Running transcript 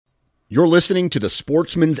You're listening to the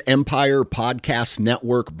Sportsman's Empire Podcast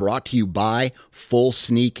Network, brought to you by Full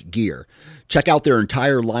Sneak Gear. Check out their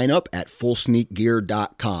entire lineup at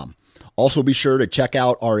fullsneakgear.com. Also be sure to check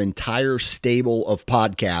out our entire stable of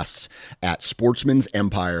podcasts at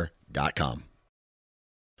sportsmansempire.com.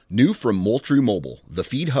 New from Moultrie Mobile, the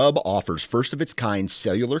Feed Hub offers first-of-its-kind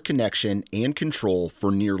cellular connection and control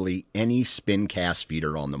for nearly any spin cast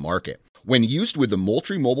feeder on the market. When used with the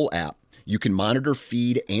Moultrie Mobile app, you can monitor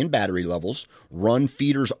feed and battery levels, run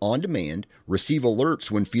feeders on demand, receive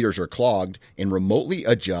alerts when feeders are clogged, and remotely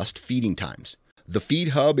adjust feeding times. The Feed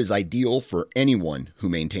Hub is ideal for anyone who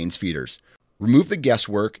maintains feeders. Remove the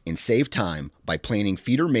guesswork and save time by planning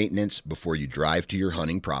feeder maintenance before you drive to your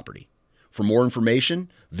hunting property. For more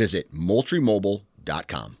information, visit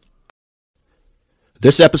MoultrieMobile.com.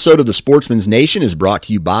 This episode of the Sportsman's Nation is brought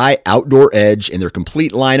to you by Outdoor Edge and their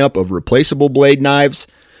complete lineup of replaceable blade knives,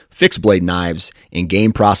 fixed blade knives, and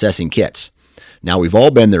game processing kits. Now, we've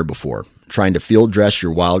all been there before, trying to field dress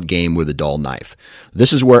your wild game with a dull knife.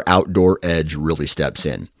 This is where Outdoor Edge really steps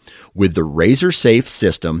in. With the Razor Safe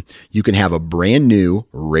system, you can have a brand new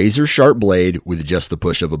razor sharp blade with just the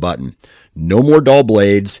push of a button. No more dull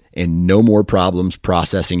blades and no more problems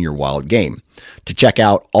processing your wild game. To check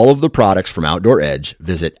out all of the products from Outdoor Edge,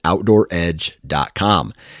 visit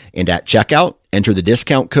OutdoorEdge.com. And at checkout, enter the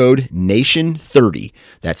discount code NATION30.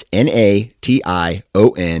 That's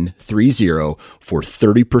NATION30 for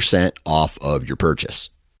 30% off of your purchase.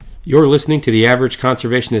 You're listening to the Average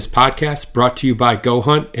Conservationist podcast, brought to you by Go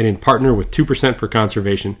Hunt and in partner with 2% for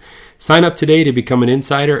Conservation. Sign up today to become an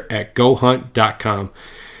insider at GoHunt.com.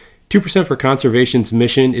 2% for Conservation's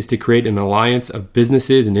mission is to create an alliance of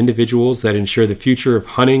businesses and individuals that ensure the future of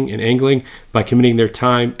hunting and angling by committing their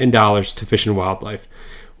time and dollars to fish and wildlife.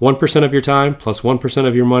 1% of your time plus 1%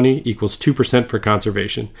 of your money equals 2% for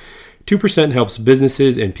conservation. 2% helps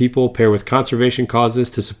businesses and people pair with conservation causes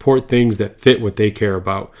to support things that fit what they care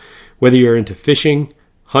about. Whether you're into fishing,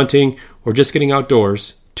 hunting, or just getting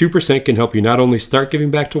outdoors, 2% can help you not only start giving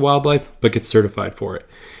back to wildlife, but get certified for it.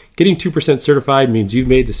 Getting 2% certified means you've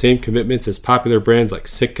made the same commitments as popular brands like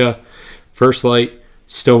Sitka, First Light,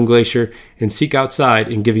 Stone Glacier, and Seek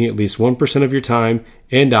Outside in giving at least 1% of your time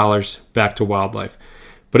and dollars back to wildlife.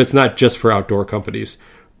 But it's not just for outdoor companies.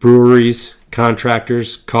 Breweries,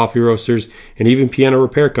 contractors, coffee roasters, and even piano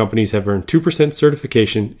repair companies have earned 2%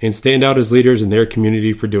 certification and stand out as leaders in their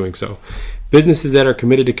community for doing so. Businesses that are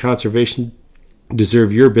committed to conservation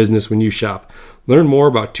deserve your business when you shop. Learn more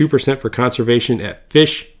about 2% for conservation at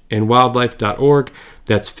fishandwildlife.org.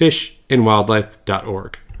 That's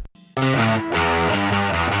fishandwildlife.org.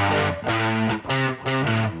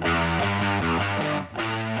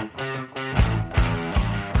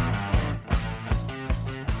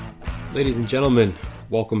 Ladies and gentlemen,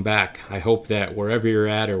 welcome back. I hope that wherever you're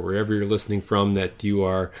at or wherever you're listening from, that you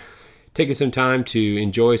are taking some time to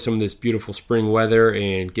enjoy some of this beautiful spring weather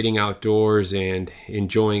and getting outdoors and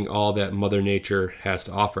enjoying all that Mother Nature has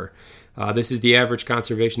to offer. This is the Average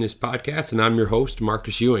Conservationist podcast, and I'm your host,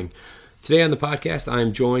 Marcus Ewing. Today on the podcast, I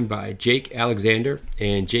am joined by Jake Alexander,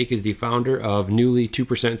 and Jake is the founder of newly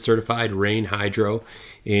 2% certified Reign Hydro.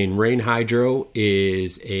 And Reign Hydro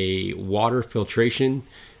is a water filtration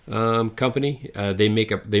company. They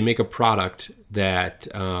make a product that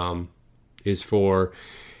is for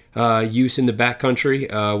use in the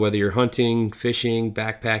backcountry, whether you're hunting, fishing,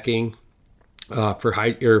 backpacking,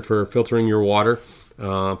 for filtering your water.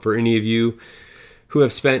 For any of you who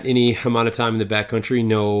have spent any amount of time in the backcountry,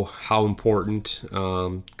 know how important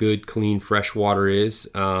good, clean, fresh water is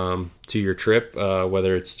to your trip,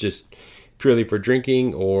 whether it's just purely for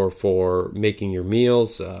drinking or for making your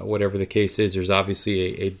meals, whatever the case is. There's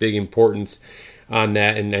obviously a big importance on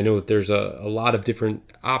that, and I know that there's a lot of different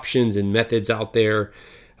options and methods out there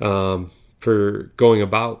for going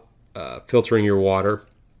about filtering your water,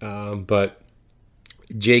 but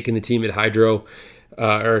Jake and the team at at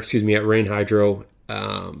Reign Hydro,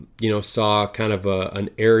 saw kind of an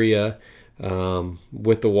area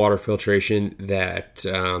with the water filtration that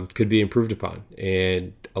could be improved upon.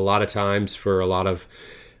 And a lot of times for a lot of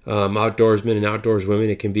outdoorsmen and outdoors women,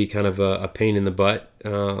 it can be kind of a pain in the butt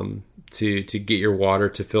to get your water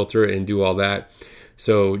to filter it and do all that.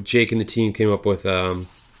 So Jake and the team came up with a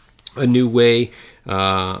new way,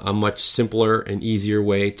 a much simpler and easier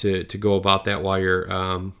way to go about that while you're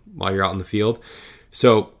out in the field.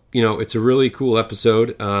 So, it's a really cool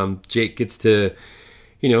episode. Jake gets to,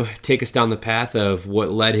 take us down the path of what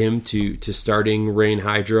led him to starting Reign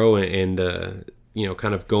Hydro and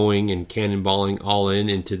kind of going and cannonballing all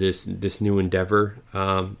into this new endeavor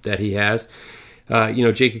that he has.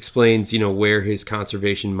 Jake explains, where his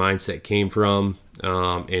conservation mindset came from,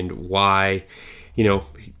 and why,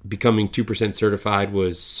 becoming 2% certified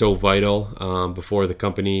was so vital before the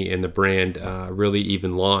company and the brand really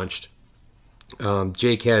even launched.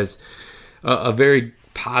 Jake has a very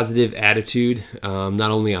positive attitude,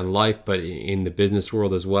 not only on life, but in the business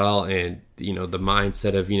world as well. And, the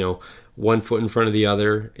mindset of, one foot in front of the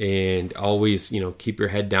other and always, keep your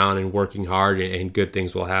head down and working hard, and good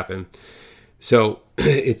things will happen. So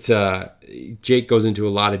it's Jake goes into a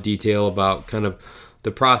lot of detail about kind of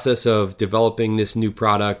the process of developing this new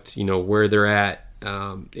product, where they're at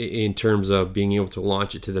in terms of being able to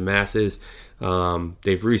launch it to the masses.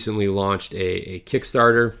 They've recently launched a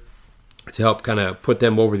Kickstarter to help kind of put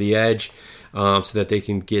them over the edge, so that they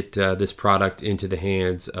can get this product into the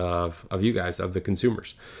hands of you guys, of the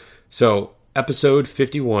consumers. So episode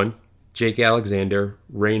 51, Jake Alexander,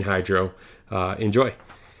 Reign Hydro. Enjoy.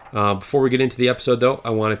 Before we get into the episode, though,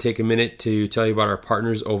 I want to take a minute to tell you about our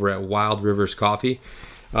partners over at Wild Rivers Coffee.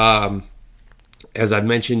 As I've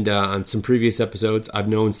mentioned on some previous episodes, I've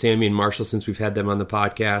known Sammy and Marshall since we've had them on the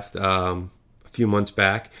podcast a few months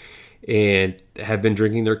back, and have been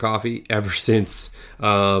drinking their coffee ever since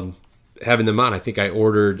having them on. I think I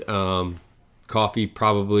ordered coffee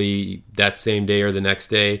probably that same day or the next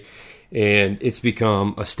day, and it's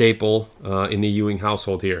become a staple in the Ewing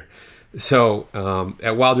household here. So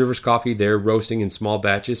at Wild Rivers Coffee, they're roasting in small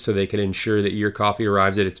batches so they can ensure that your coffee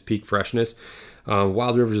arrives at its peak freshness.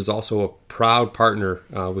 Wild Rivers is also a proud partner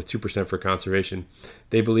with 2% for Conservation.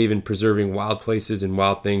 They believe in preserving wild places and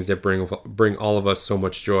wild things that bring all of us so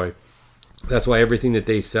much joy. That's why everything that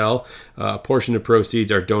they sell, a portion of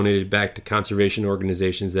proceeds are donated back to conservation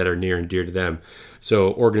organizations that are near and dear to them.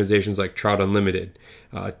 So organizations like Trout Unlimited,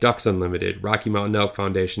 Ducks Unlimited, Rocky Mountain Elk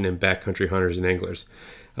Foundation, and Backcountry Hunters and Anglers.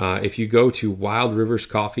 If you go to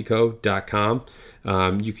wildriverscoffeeco.com,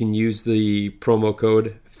 you can use the promo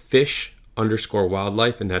code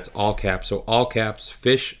FISH_wildlife, and that's all caps. So all caps,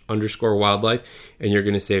 FISH_wildlife, and you're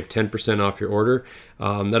going to save 10% off your order.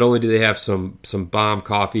 Not only do they have some bomb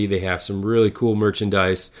coffee, they have some really cool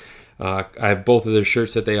merchandise. I have both of their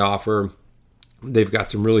shirts that they offer. They've got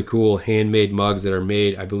some really cool handmade mugs that are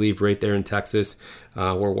made, I believe, right there in Texas,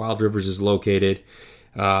 where Wild Rivers is located.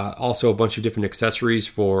 Also a bunch of different accessories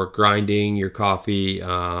for grinding your coffee,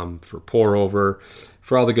 for pour over,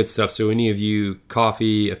 for all the good stuff. So any of you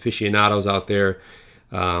coffee aficionados out there,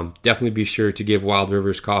 definitely be sure to give Wild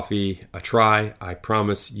Rivers Coffee a try. I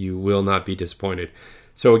promise you will not be disappointed.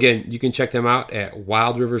 So again, you can check them out at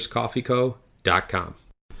wildriverscoffeeco.com.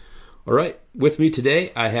 All right, with me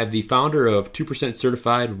today, I have the founder of 2%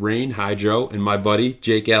 Certified Reign Hydro and my buddy,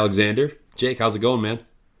 Jake Alexander. Jake, how's it going, man?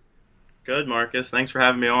 Good, Marcus. Thanks for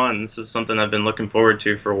having me on. This is something I've been looking forward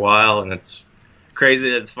to for a while, and it's crazy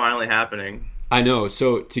that it's finally happening. I know.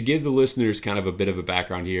 So to give the listeners kind of a bit of a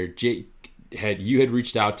background here, Jake, you had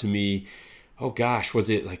reached out to me, oh gosh, was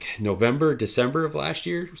it like November, December of last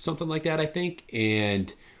year? Something like that, I think.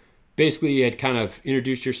 And basically you had kind of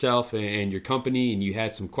introduced yourself and your company, and you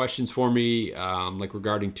had some questions for me, like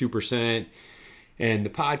regarding 2% and the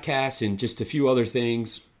podcast and just a few other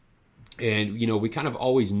things. And, we kind of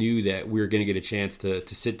always knew that we were going to get a chance to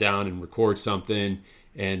sit down and record something.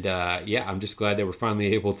 And, I'm just glad that we're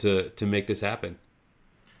finally able to make this happen.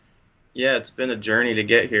 Yeah, it's been a journey to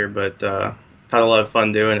get here, but I've had a lot of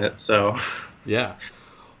fun doing it. So, yeah.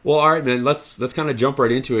 Well, all right, man, let's kind of jump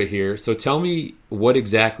right into it here. So tell me, what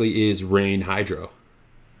exactly is Reign Hydro?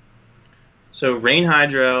 So Reign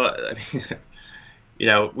Hydro,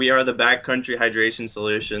 we are the backcountry hydration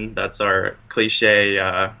solution. That's our cliche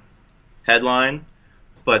headline,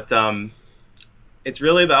 but it's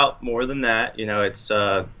really about more than that. It's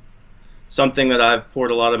something that I've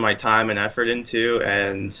poured a lot of my time and effort into,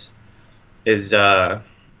 and is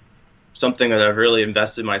something that I've really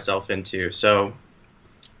invested myself into. So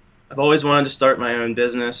I've always wanted to start my own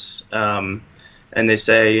business, and they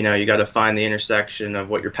say, you got to find the intersection of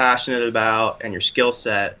what you're passionate about and your skill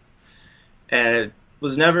set, and it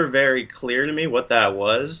was never very clear to me what that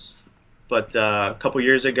was. But a couple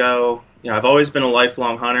years ago, I've always been a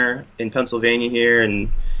lifelong hunter in Pennsylvania here,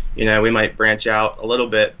 and we might branch out a little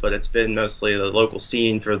bit, but it's been mostly the local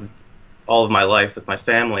scene for all of my life with my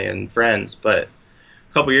family and friends. But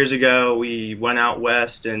a couple years ago, we went out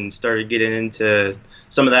west and started getting into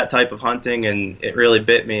some of that type of hunting, and it really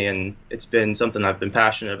bit me, and it's been something I've been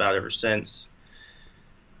passionate about ever since.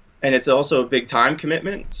 And it's also a big time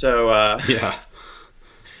commitment, so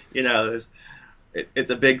it's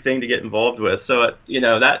a big thing to get involved with. So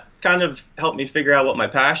that kind of helped me figure out what my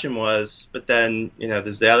passion was. But then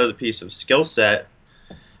there's the other piece of skill set,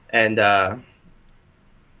 and I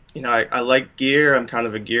like gear. I'm kind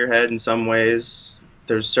of a gearhead in some ways.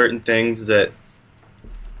 There's certain things that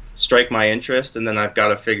strike my interest, and then I've got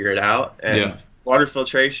to figure it out. And Yeah. water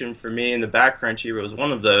filtration for me in the backcountry was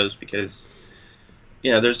one of those, because,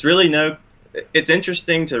 there's really it's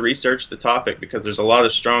interesting to research the topic because there's a lot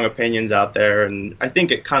of strong opinions out there. And I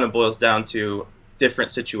think it kind of boils down to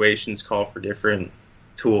different situations call for different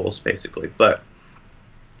tools, basically. But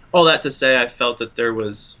all that to say, I felt that there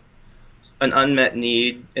was an unmet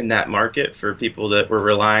need in that market for people that were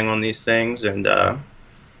relying on these things, and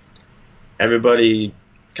everybody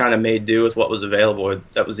kind of made do with what was available.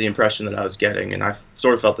 That was the impression that I was getting, and I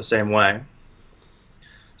sort of felt the same way.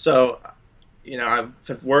 So,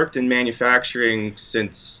 I've worked in manufacturing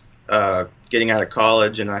since getting out of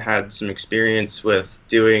college, and I had some experience with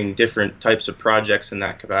doing different types of projects in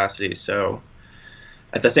that capacity. So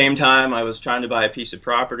at the same time, I was trying to buy a piece of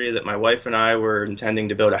property that my wife and I were intending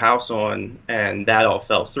to build a house on, and that all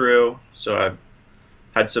fell through. So I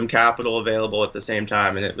had some capital available at the same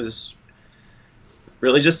time, and it was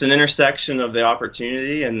really just an intersection of the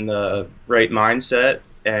opportunity and the right mindset,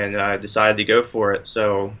 and I decided to go for it.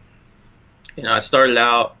 So, I started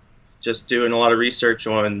out just doing a lot of research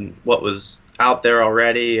on what was out there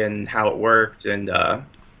already and how it worked, and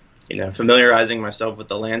familiarizing myself with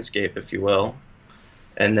the landscape, if you will.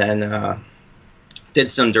 And then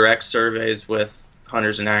did some direct surveys with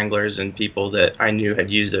hunters and anglers and people that I knew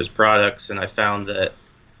had used those products, and I found that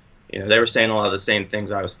they were saying a lot of the same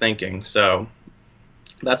things I was thinking. So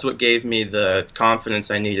that's what gave me the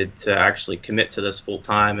confidence I needed to actually commit to this full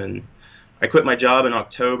time. And I quit my job in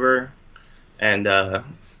October and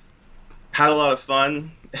had a lot of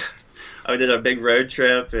fun. I did a big road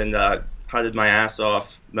trip and hunted my ass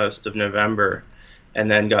off most of November, and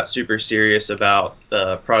then got super serious about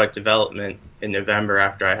the product development in November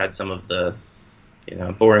after I had some of the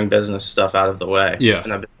boring business stuff out of the way. Yeah.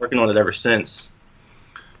 And I've been working on it ever since.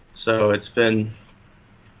 So it's been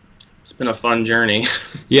a fun journey.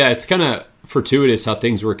 Yeah, it's kind of fortuitous how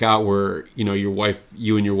things work out where,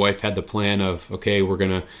 you and your wife had the plan of, okay, we're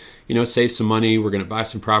going to, save some money, we're going to buy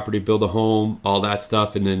some property, build a home, all that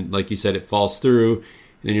stuff. And then, like you said, it falls through. And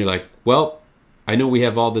then you're like, well, I know we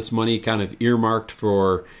have all this money kind of earmarked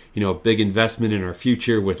for, a big investment in our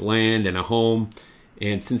future with land and a home.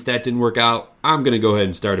 And since that didn't work out, I'm going to go ahead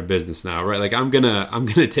and start a business now, right? Like I'm going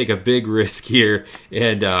to take a big risk here,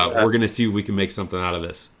 and we're going to see if we can make something out of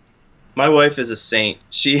this. My wife is a saint.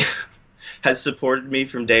 She has supported me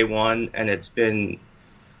from day one, and it's been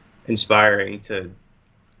inspiring to,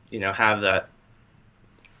 have that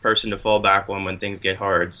person to fall back on when things get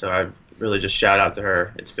hard. So I really just shout out to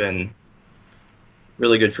her. It's been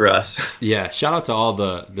really good for us. Yeah, shout out to all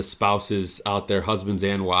the spouses out there, husbands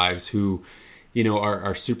and wives, who,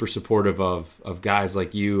 are super supportive of guys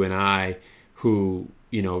like you and I who,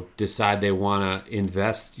 decide they want to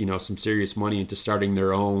invest, some serious money into starting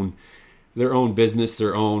their own business,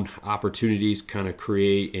 their own opportunities, kind of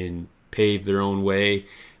create and pave their own way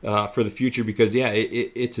for the future. Because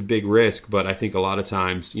it's a big risk, but I think a lot of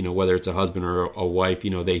times, whether it's a husband or a wife,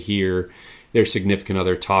 they hear their significant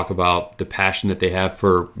other talk about the passion that they have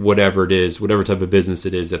for whatever it is, whatever type of business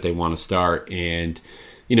it is that they want to start. And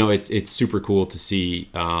it's super cool to see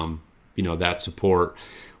that support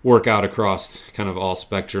work out across kind of all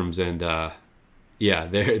spectrums. And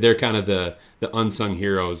they're kind of the unsung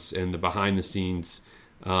heroes and the behind the scenes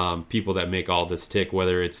people that make all this tick,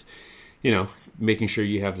 whether it's making sure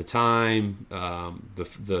you have the time,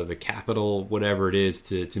 the capital, whatever it is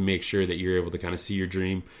to make sure that you're able to kind of see your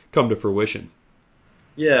dream come to fruition.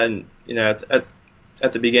 Yeah, and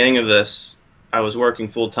at the beginning of this, I was working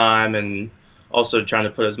full time and also trying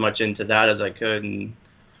to put as much into that as I could, and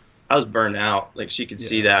I was burned out. Like, she could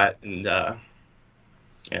see that, and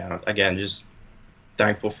again, just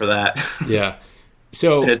thankful for that. Yeah.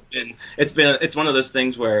 So it's one of those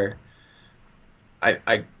things where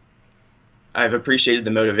I've appreciated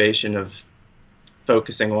the motivation of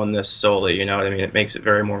focusing on this solely. You know what I mean? It makes it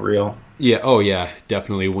very more real. Yeah. Oh, yeah.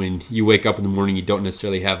 Definitely. When you wake up in the morning, you don't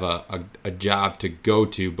necessarily have a job to go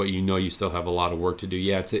to, but you still have a lot of work to do.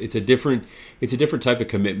 Yeah. It's a different type of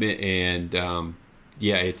commitment, and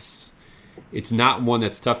it's not one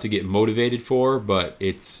that's tough to get motivated for, but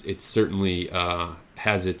it's certainly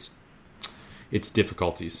has its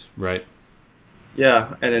difficulties, right?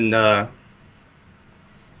 Yeah, and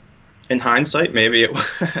in hindsight, maybe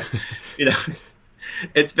it,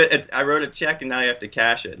 I wrote a check and now you have to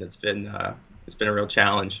cash it, and it's been a real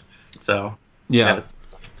challenge. So yeah,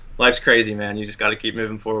 life's crazy, man. You just got to keep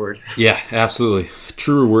moving forward. Yeah, absolutely.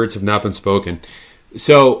 Truer words have not been spoken.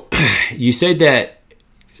 So you said that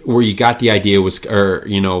where you got the idea was, or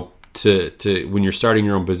to when you're starting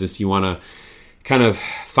your own business, you want to kind of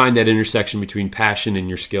find that intersection between passion and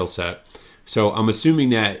your skill set. So I'm assuming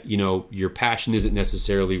that, your passion isn't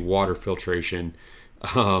necessarily water filtration,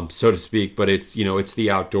 so to speak, but it's, it's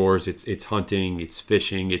the outdoors, it's hunting, it's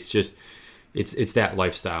fishing, it's just, it's that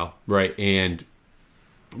lifestyle, right? And,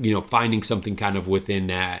 finding something kind of within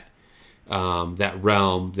that, that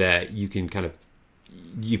realm that you can kind of,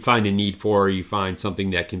 you find a need for, or you find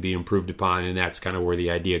something that can be improved upon. And that's kind of where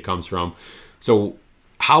the idea comes from. So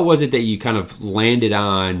how was it that you kind of landed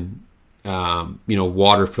on,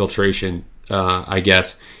 water filtration, I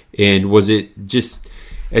guess? And was it just,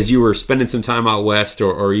 as you were spending some time out west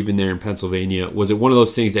or even there in Pennsylvania, was it one of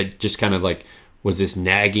those things that just kind of like was this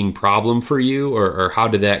nagging problem for you, or how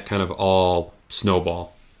did that kind of all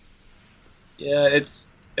snowball? Yeah,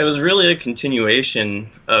 it was really a continuation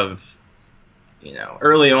of,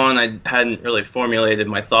 early on I hadn't really formulated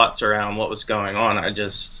my thoughts around what was going on. I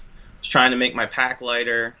just was trying to make my pack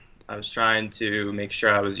lighter. I was trying to make sure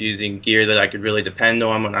I was using gear that I could really depend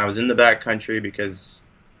on when I was in the backcountry, because,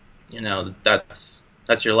 that's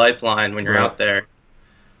your lifeline when you're right out there.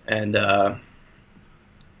 And,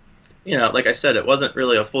 like I said, it wasn't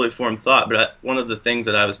really a fully formed thought, but one of the things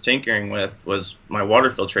that I was tinkering with was my water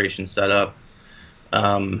filtration setup.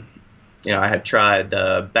 I had tried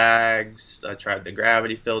the bags, I tried the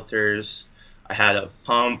gravity filters, I had a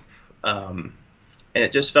pump, and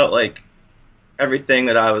it just felt like everything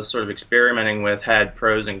that I was sort of experimenting with had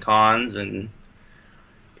pros and cons. And,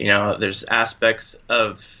 there's aspects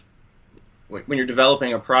of when you're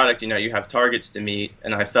developing a product, you have targets to meet,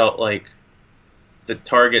 and I felt like the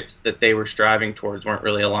targets that they were striving towards weren't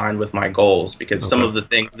really aligned with my goals, because some of the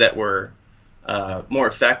things that were more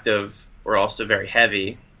effective were also very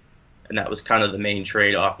heavy, and that was kind of the main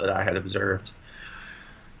trade-off that I had observed.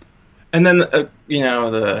 And then,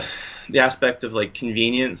 the aspect of like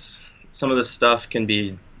convenience. Some of this stuff can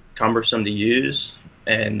be cumbersome to use,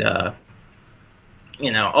 and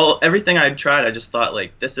everything I'd tried, I just thought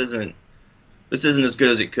like this isn't as good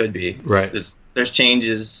as it could be. Right. There's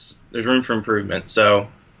changes. There's room for improvement. So,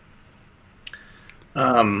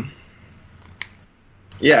 I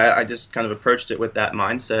just kind of approached it with that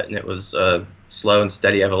mindset, and it was a slow and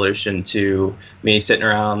steady evolution to me sitting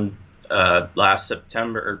around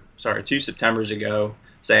 2 Septembers ago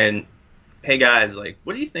saying, hey guys, like,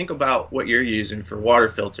 what do you think about what you're using for water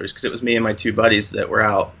filters? Because it was me and my two buddies that were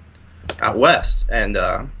out west, and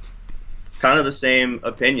kind of the same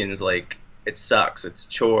opinions. Like, it sucks, it's a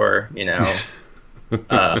chore,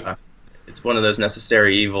 it's one of those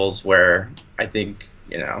necessary evils where I think,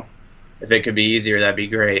 if it could be easier, that'd be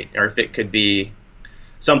great. Or if it could be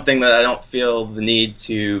something that I don't feel the need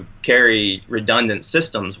to carry redundant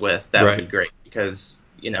systems with, that would be great. Because,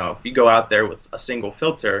 if you go out there with a single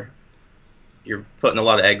filter, you're putting a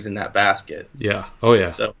lot of eggs in that basket. Yeah. Oh,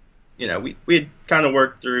 yeah. So, we had kind of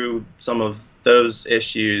worked through some of those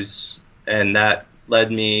issues, and that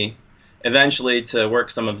led me eventually to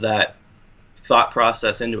work some of that thought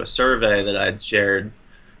process into a survey that I'd shared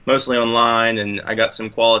mostly online, and I got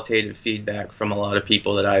some qualitative feedback from a lot of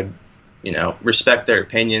people that I, respect their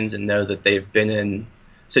opinions and know that they've been in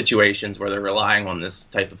situations where they're relying on this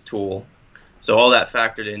type of tool. So all that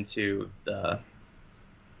factored into the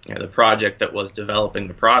project that was developing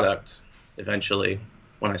the product eventually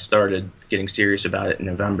when I started getting serious about it in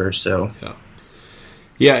November. So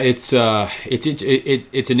yeah, it's an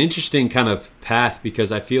interesting kind of path,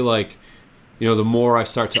 because I feel like, the more I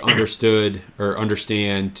start to understand,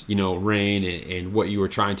 Rain and what you were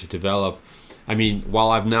trying to develop. I mean,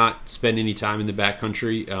 while I've not spent any time in the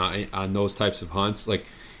backcountry on those types of hunts, like,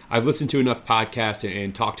 I've listened to enough podcasts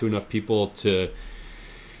and talked to enough people to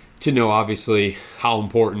know, obviously, how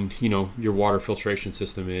important, your water filtration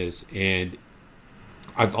system is. And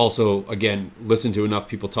I've also, again, listened to enough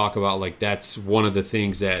people talk about, like, that's one of the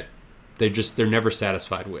things that they're never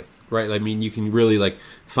satisfied with, right? I mean, you can really, like,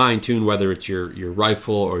 fine tune whether it's your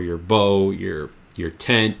rifle or your bow, your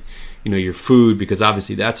tent, your food, because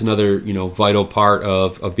obviously that's another, vital part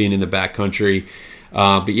of being in the backcountry.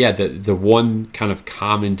 But yeah, the one kind of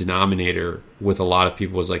common denominator with a lot of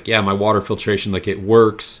people was like, yeah, my water filtration, like, it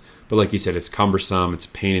works, but like you said, it's cumbersome, it's a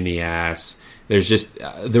pain in the ass.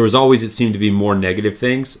 There was always, it seemed to be more negative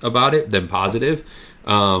things about it than positive.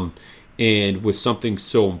 And with something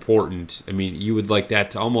so important, I mean, you would like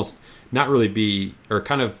that to almost not really be, or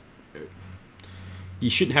kind of,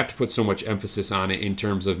 you shouldn't have to put so much emphasis on it in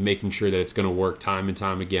terms of making sure that it's going to work time and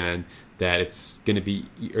time again, that it's going to be,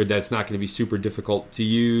 or that it's not going to be super difficult to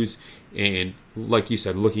use. And like you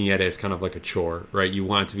said, looking at it as kind of like a chore, right? You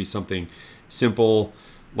want it to be something simple,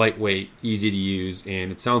 lightweight, easy to use,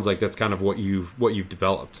 and it sounds like that's kind of what you've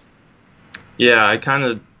developed. Yeah, I kind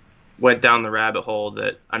of went down the rabbit hole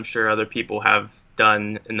that I'm sure other people have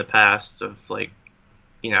done in the past of like,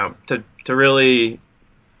 to really,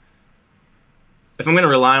 if I'm going to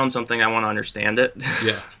rely on something, I want to understand it.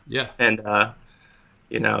 Yeah. Yeah. And,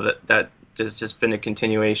 that just been a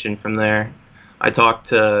continuation from there. I talked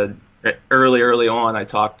to early on, I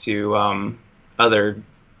talked to other,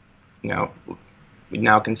 we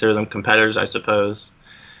now consider them competitors, I suppose.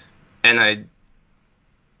 And I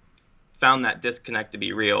found that disconnect to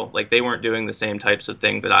be real. Like, they weren't doing the same types of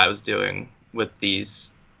things that I was doing with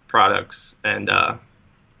these products. And,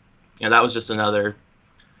 that was just another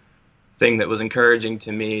thing that was encouraging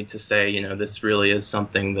to me to say, this really is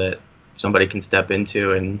something that somebody can step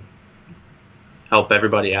into and help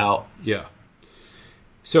everybody out. Yeah.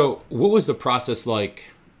 So what was the process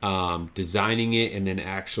like designing it and then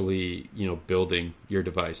actually, building your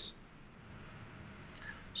device?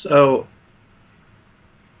 So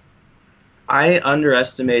I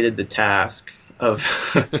underestimated the task of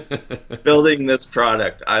building this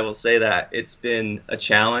product. I will say that it's been a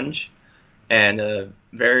challenge and a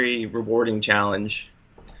very rewarding challenge.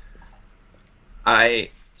 I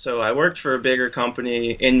worked for a bigger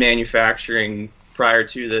company in manufacturing prior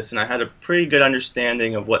to this, and I had a pretty good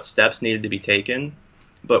understanding of what steps needed to be taken.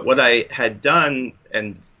 But what I had done,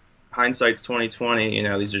 and hindsight's 2020,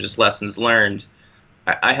 these are just lessons learned.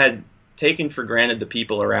 I had taken for granted the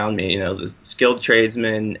people around me, the skilled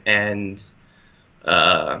tradesmen and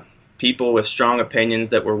people with strong opinions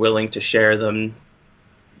that were willing to share them,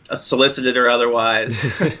 solicited or otherwise,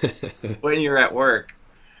 when you're at work.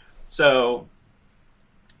 So,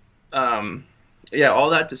 all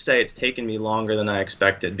that to say, it's taken me longer than I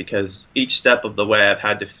expected, because each step of the way I've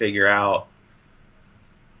had to figure out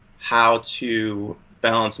how to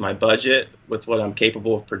balance my budget with what I'm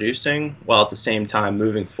capable of producing, while at the same time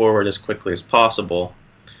moving forward as quickly as possible.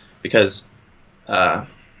 Because, as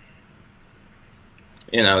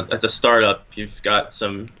a startup, you've got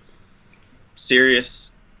some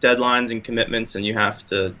serious deadlines and commitments, and you have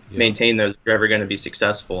to maintain those if you're ever going to be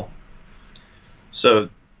successful. So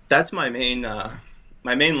that's my main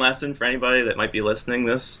lesson for anybody that might be listening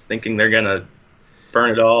to this, thinking they're going to burn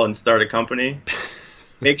it all and start a company.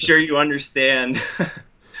 Make sure you understand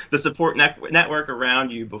the support network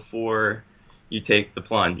around you before you take the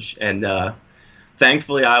plunge. And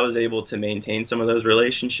thankfully, I was able to maintain some of those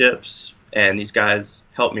relationships, and these guys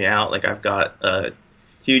helped me out. Like, I've got a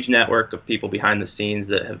huge network of people behind the scenes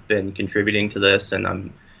that have been contributing to this, and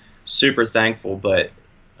I'm super thankful. But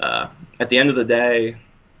at the end of the day,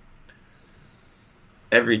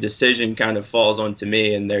 every decision kind of falls onto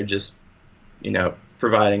me, and they're just,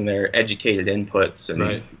 providing their educated inputs, and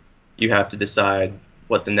right. You have to decide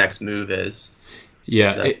what the next move is.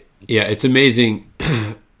 Yeah. It's amazing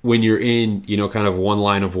when you're in, kind of one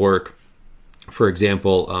line of work. For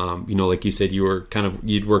example, like you said,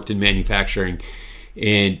 you'd worked in manufacturing,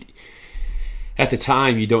 and at the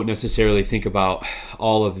time you don't necessarily think about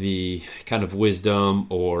all of the kind of wisdom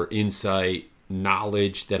or insight,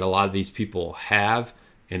 knowledge that a lot of these people have,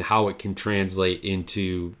 and how it can translate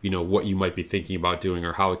into, what you might be thinking about doing,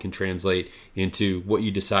 or how it can translate into what you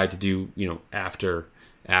decide to do, after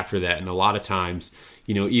that. And a lot of times,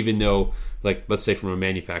 even though, like, let's say from a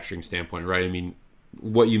manufacturing standpoint, right? I mean,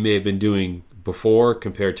 what you may have been doing before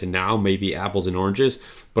compared to now may be apples and oranges,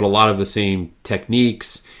 but a lot of the same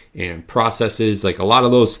techniques and processes, like, a lot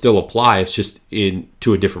of those still apply. It's just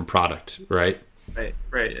to a different product, right? Right.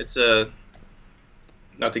 It's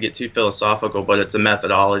not to get too philosophical, but it's a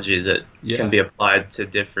methodology that can be applied to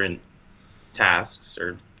different tasks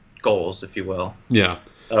or goals, if you will. Yeah.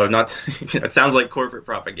 Oh, not it sounds like corporate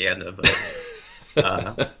propaganda,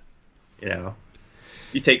 but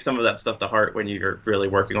you take some of that stuff to heart when you're really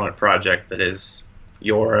working on a project that is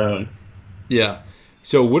your own. Yeah.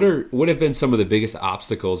 So what have been some of the biggest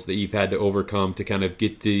obstacles that you've had to overcome to kind of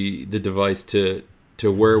get the device to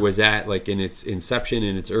where it was at, like in its inception,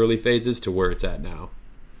 in its early phases, to where it's at now?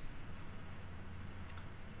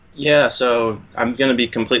 Yeah, so I'm going to be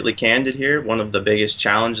completely candid here. One of the biggest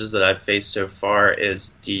challenges that I've faced so far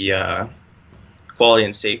is the quality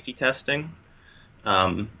and safety testing.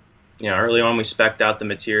 Early on we spec'd out the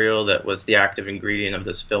material that was the active ingredient of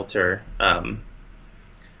this filter,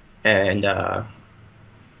 and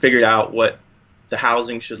figured out what the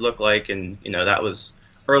housing should look like. And, that was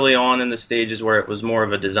early on in the stages where it was more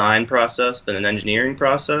of a design process than an engineering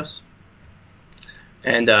process.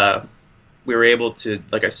 And we were able to,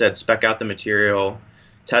 like I said, spec out the material,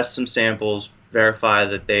 test some samples, verify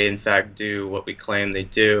that they in fact do what we claim they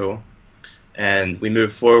do, and we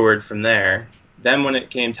moved forward from there. Then when it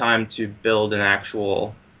came time to build an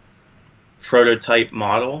actual prototype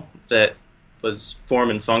model that was form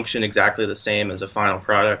and function exactly the same as a final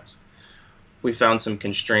product, we found some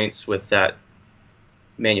constraints with that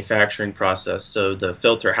manufacturing process. So the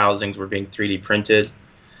filter housings were being 3D printed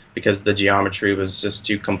because the geometry was just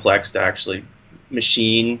too complex to actually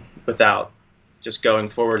machine without just going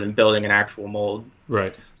forward and building an actual mold.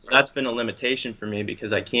 Right. So that's been a limitation for me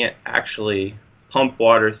because I can't actually pump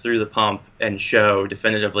water through the pump and show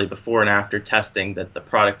definitively before and after testing that the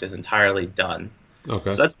product is entirely done.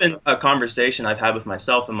 Okay. So that's been a conversation I've had with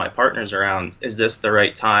myself and my partners around, is this the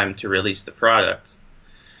right time to release the product?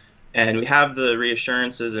 And we have the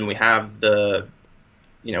reassurances and we have the,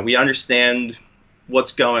 we understand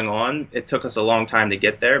what's going on. It took us a long time to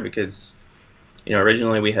get there because,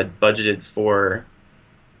 originally we had budgeted for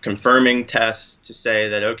confirming tests to say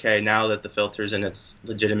that, okay, now that the filter's in its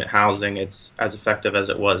legitimate housing, it's as effective as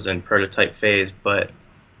it was in prototype phase. But,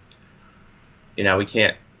 we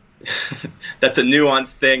can't, that's a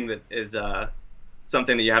nuanced thing that is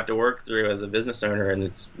something that you have to work through as a business owner. And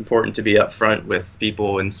it's important to be upfront with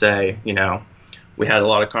people and say, we had a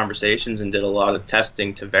lot of conversations and did a lot of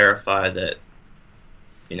testing to verify that,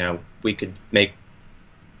 we could make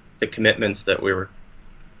the commitments that we were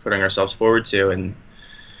putting ourselves forward to. And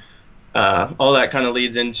all that kind of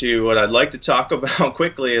leads into what I'd like to talk about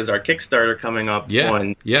quickly is our Kickstarter coming up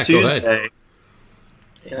on Tuesday.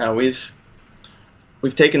 Go ahead.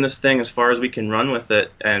 We've taken this thing as far as we can run with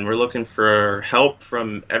it, and we're looking for help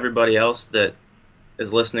from everybody else that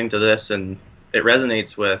is listening to this and it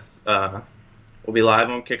resonates with. We'll be live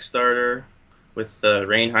on Kickstarter with the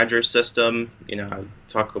Rain Hydro system. I'll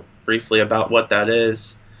talk briefly about what that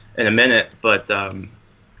is in a minute, but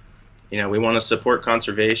we want to support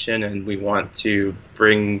conservation and we want to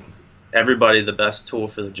bring everybody the best tool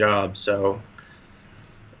for the job. So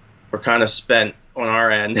we're kind of spent on our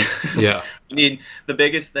end. Yeah. The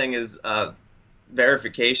biggest thing is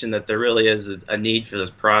verification that there really is a need for this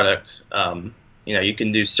product. You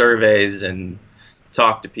can do surveys and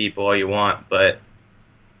talk to people all you want, but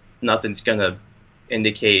nothing's going to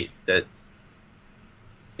indicate that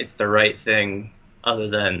it's the right thing other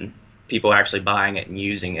than people actually buying it and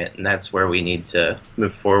using it, and that's where we need to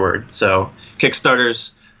move forward. So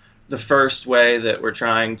Kickstarter's the first way that we're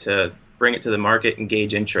trying to bring it to the market and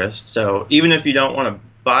gauge interest. So even if you don't want to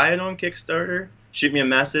buy it on Kickstarter, shoot me a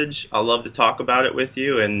message. I'll love to talk about it with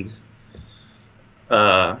you. And,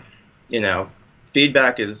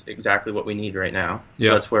 feedback is exactly what we need right now. Yeah.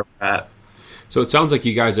 So that's where we're at. So it sounds like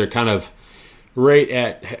you guys are kind of right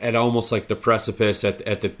at almost like the precipice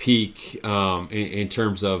at the peak in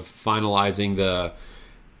terms of finalizing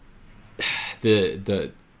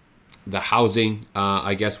the housing,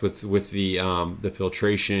 I guess with the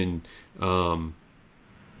filtration. That's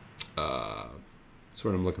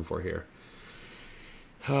what I'm looking for here.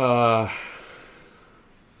 I'm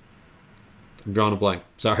drawing a blank.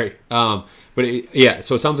 Sorry. So it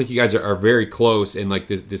sounds like you guys are very close, and like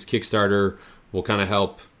this Kickstarter will kind of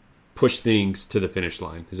help push things to the finish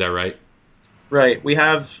line. Is that right? Right. We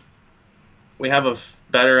have a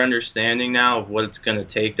better understanding now of what it's going to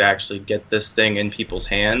take to actually get this thing in people's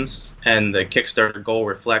hands, and the Kickstarter goal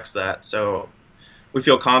reflects that. So we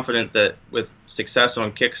feel confident that with success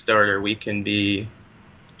on Kickstarter, we can be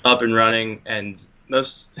up and running. And I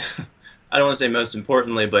don't want to say most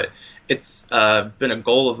importantly, but it's been a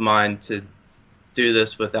goal of mine to do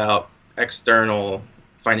this without external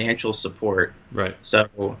financial support. Right. So,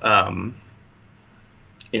 I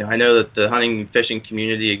know that the hunting and fishing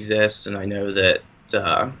community exists, and I know that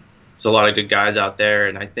there's a lot of good guys out there.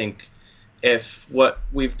 And I think if what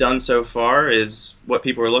we've done so far is what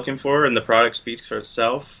people are looking for and the product speaks for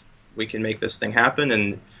itself, we can make this thing happen.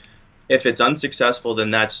 And if it's unsuccessful,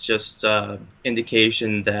 then that's just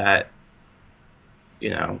indication that,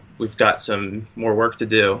 we've got some more work to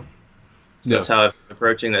do. So That's how I'm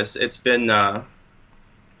approaching this. It's been,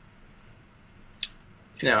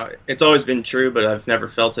 it's always been true, but I've never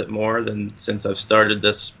felt it more than since I've started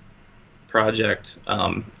this project.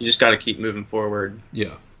 You just got to keep moving forward.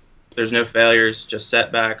 Yeah. There's no failures, just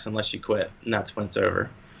setbacks unless you quit, and that's when it's over.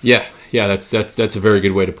 Yeah, that's a very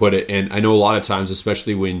good way to put it. And I know a lot of times,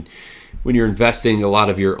 especially when you're investing a lot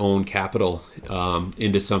of your own capital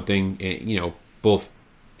into something, both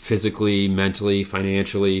physically, mentally,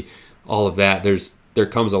 financially, all of that, there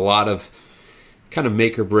comes a lot of kind of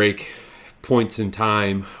make or break points in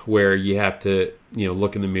time where you have to,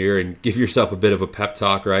 look in the mirror and give yourself a bit of a pep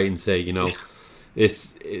talk, right? And say,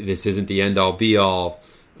 this isn't the end all be all.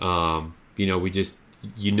 We just,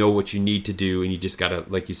 what you need to do, and you just got to,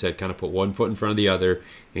 like you said, kind of put one foot in front of the other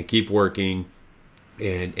and keep working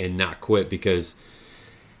and not quit, because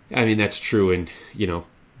that's true in,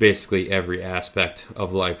 basically every aspect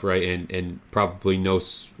of life, right? And probably no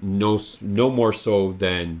more so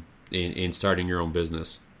than in starting your own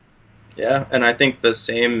business. Yeah, and I think the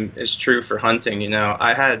same is true for hunting.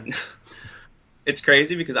 It's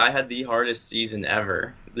crazy because I had the hardest season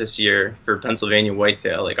ever this year for Pennsylvania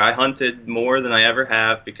whitetail. Like, I hunted more than I ever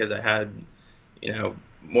have because I had,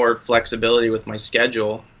 more flexibility with my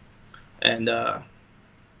schedule, and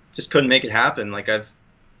just couldn't make it happen. Like,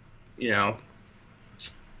 you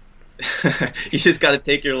just got to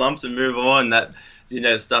take your lumps and move on. That,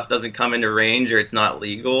 stuff doesn't come into range, or it's not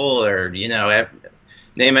legal, or,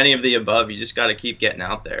 name any of the above. You just got to keep getting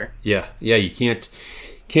out there. Yeah. You can't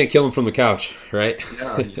kill them from the couch, right?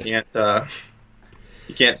 No,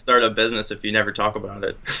 you can't start a business if you never talk about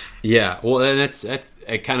it. Yeah, well, and that's it.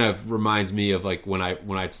 Kind of reminds me of like when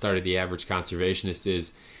I started The Average Conservationist.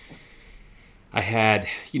 Is I had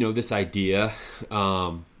this idea,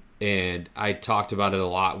 and I talked about it a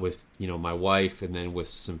lot with my wife, and then with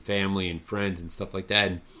some family and friends and stuff like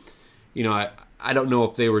that. And I don't know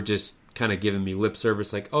if they were just kind of giving me lip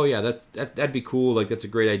service, like, oh yeah, that'd be cool, like that's a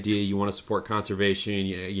great idea, you want to support conservation,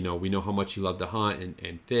 we know how much you love to hunt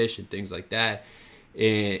and fish and things like that,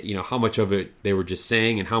 and how much of it they were just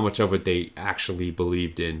saying and how much of it they actually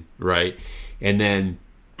believed in, right? And then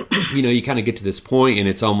you kind of get to this point, and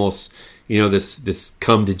it's almost this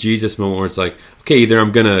come to Jesus moment where it's like, okay, either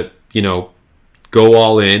I'm gonna go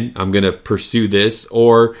all in, I'm gonna pursue this,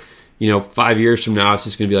 or 5 years from now it's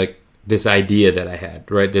just gonna be like this idea that I had,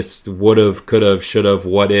 right? This would have, could have, should have,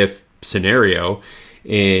 what if scenario.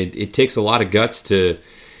 And it takes a lot of guts to,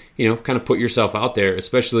 kind of put yourself out there,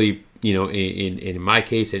 especially, in my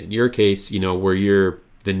case and in your case, where you're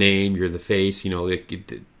the name, you're the face,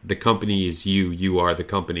 the company is you are the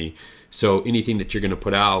company. So anything that you're going to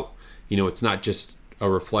put out, it's not just a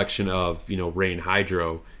reflection of, Reign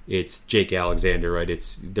Hydro, it's Jake Alexander, right?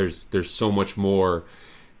 There's so much more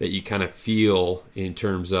that you kind of feel in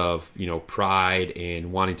terms of, pride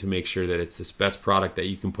and wanting to make sure that it's this best product that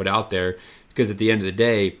you can put out there. Because at the end of the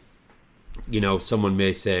day, someone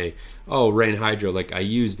may say, oh, Reign Hydro, like I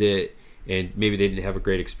used it and maybe they didn't have a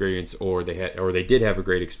great experience, or they did have a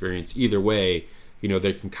great experience. Either way,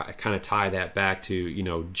 they can kind of tie that back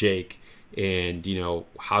to, Jake and,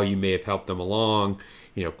 how you may have helped them along,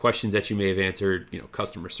 questions that you may have answered,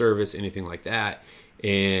 customer service, anything like that.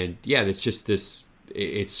 And yeah, it's just this,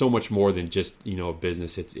 it's so much more than just a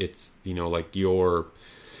business. It's like your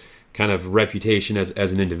kind of reputation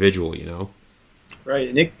as an individual. Right,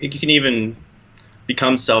 and you can even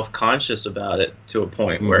become self-conscious about it to a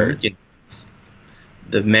point where it's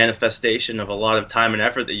the manifestation of a lot of time and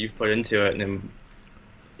effort that you've put into it, and then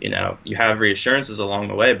you have reassurances along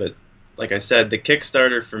the way. But like I said, the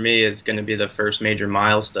Kickstarter for me is going to be the first major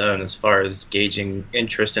milestone as far as gauging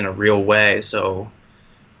interest in a real way. So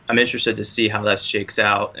I'm interested to see how that shakes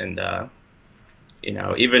out, and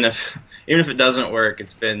even if it doesn't work,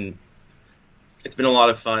 it's been a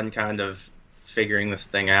lot of fun kind of figuring this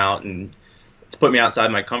thing out, and it's put me outside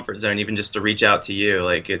my comfort zone, even just to reach out to you.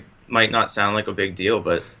 Like, it might not sound like a big deal,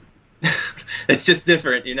 but it's just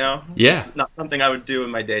different, Yeah, it's not something I would do in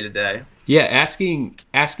my day to day. Yeah, asking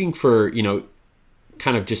for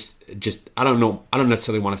kind of just I don't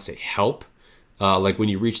necessarily want to say help. Like when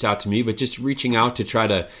you reached out to me, but just reaching out to try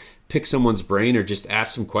to pick someone's brain or just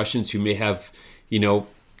ask some questions who may have,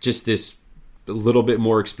 just this a little bit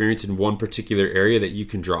more experience in one particular area that you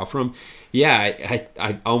can draw from. Yeah,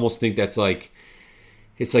 I almost think that's like,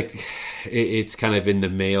 it's kind of in the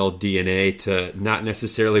male DNA to not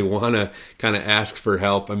necessarily want to kind of ask for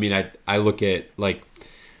help. I mean, I look at like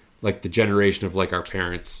the generation of like our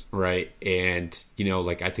parents, right? And,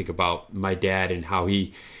 like I think about my dad and how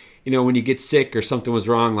he, when you get sick or something was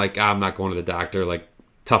wrong, like, I'm not going to the doctor, like,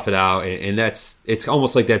 tough it out. And it's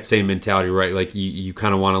almost like that same mentality, right? Like you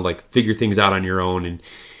kind of want to like figure things out on your own. And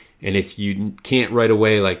if you can't right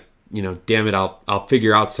away, like, damn it, I'll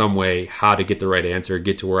figure out some way how to get the right answer,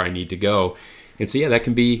 get to where I need to go. And so, yeah, it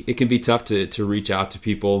can be tough to reach out to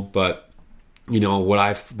people. But, what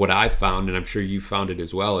I've found, and I'm sure you found it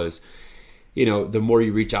as well, is, the more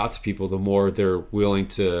you reach out to people, the more they're willing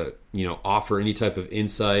to, offer any type of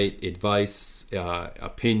insight, advice,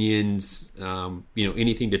 opinions,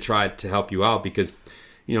 anything to try to help you out, because,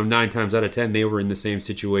 9 times out of 10, they were in the same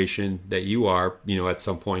situation that you are, at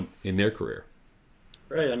some point in their career.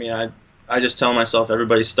 Right. I mean, I just tell myself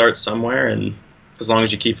everybody starts somewhere, and as long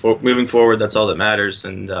as you keep moving forward, that's all that matters.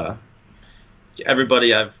 And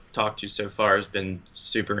everybody I've talked to so far has been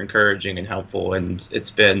super encouraging and helpful, and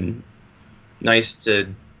it's been nice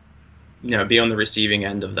to be on the receiving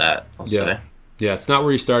end of that, I'll say. Yeah, it's not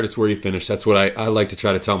where you start, it's where you finish. That's what I like to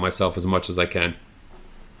try to tell myself as much as I can.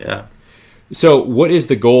 Yeah. So what is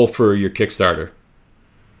the goal for your Kickstarter?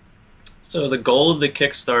 So the goal of the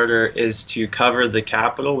Kickstarter is to cover the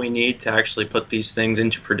capital we need to actually put these things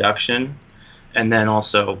into production, and then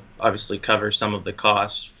also obviously cover some of the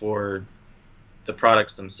costs for the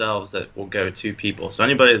products themselves that will go to people. So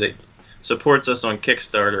anybody that supports us on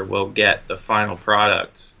Kickstarter will get the final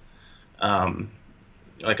product.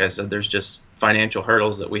 Like I said, there's just financial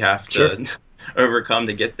hurdles that we have to overcome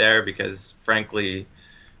to get there, because frankly,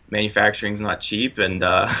 manufacturing is not cheap, and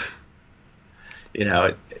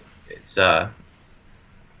it's a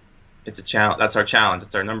challenge. That's our challenge.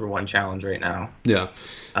 It's our number one challenge right now. Yeah.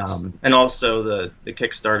 And also the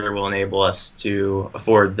Kickstarter will enable us to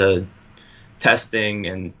afford the testing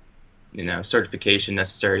and certification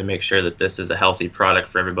necessary to make sure that this is a healthy product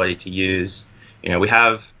for everybody to use. We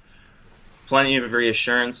have plenty of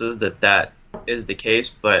reassurances that is the case,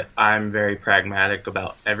 but I'm very pragmatic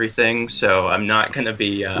about everything, so I'm not going to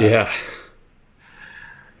be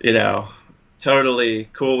totally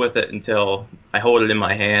cool with it until I hold it in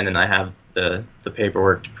my hand and I have the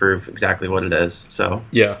paperwork to prove exactly what it is. So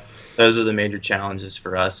those are the major challenges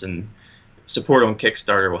for us, and support on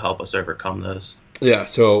Kickstarter will help us overcome those. Yeah,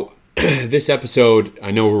 so this episode,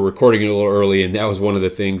 I know we're recording it a little early, and that was one of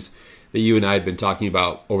the things that you and I had been talking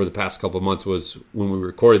about over the past couple of months, was when we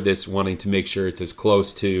recorded this, wanting to make sure it's as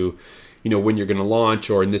close to, when you're going to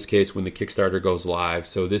launch, or in this case, when the Kickstarter goes live.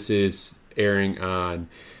 So this is airing on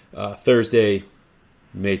Thursday,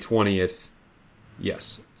 May 20th.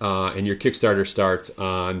 Yes. And your Kickstarter starts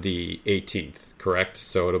on the 18th, correct?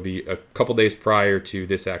 So it'll be a couple days prior to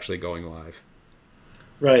this actually going live.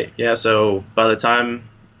 Right. Yeah. So by the time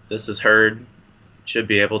this is heard, should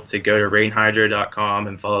be able to go to rainhydro.com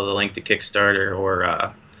and follow the link to Kickstarter,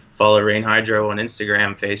 or follow Rain Hydro on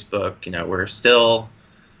Instagram, Facebook. We're still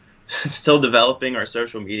developing our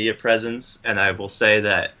social media presence, and I will say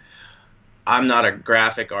that I'm not a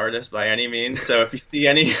graphic artist by any means. So if you see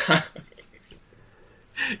any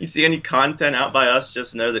content out by us,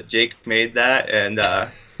 just know that Jake made that, and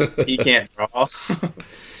he can't draw.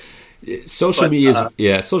 Social media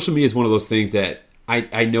is one of those things that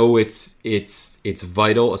I know it's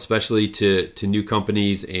vital, especially to new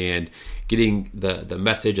companies and getting the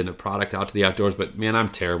message and the product out to the outdoors. But man, I'm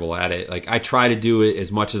terrible at it. Like, I try to do it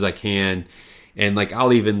as much as I can, and like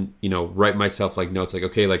I'll even write myself like notes, like,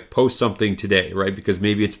 okay, like post something today, right? Because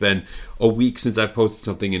maybe it's been a week since I've posted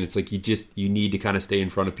something, and it's like you need to kind of stay in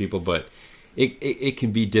front of people, but it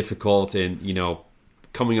can be difficult, and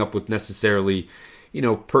coming up with necessarily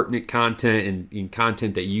pertinent content and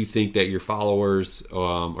content that you think that your followers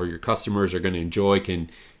or your customers are going to enjoy can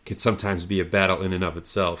sometimes be a battle in and of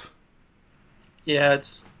itself. Yeah,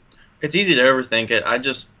 it's easy to overthink it. I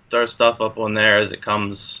just throw stuff up on there as it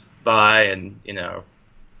comes by, and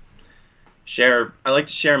share. I like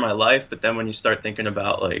to share my life, but then when you start thinking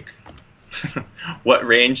about like what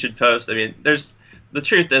Rain should post, I mean, the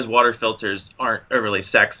truth is water filters aren't overly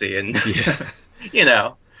sexy, and I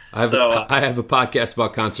have a podcast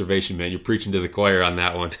about conservation, man. You're preaching to the choir on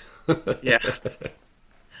that one. Yeah.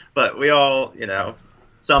 But we all,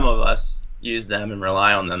 some of us use them and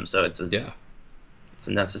rely on them, so it's a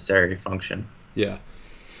necessary function. Yeah.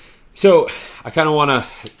 So I kind of want to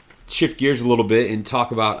shift gears a little bit and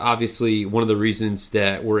talk about, obviously, one of the reasons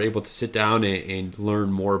that we're able to sit down and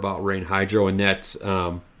learn more about Rain Hydro, and that's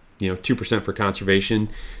 2% for conservation.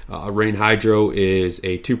 Rain Hydro is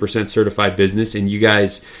a 2% certified business, and you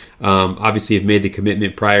guys obviously have made the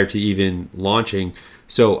commitment prior to even launching.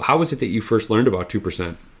 So how was it that you first learned about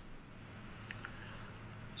 2%?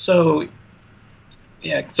 So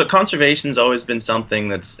conservation's always been something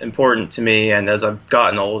that's important to me, and as I've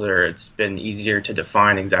gotten older, it's been easier to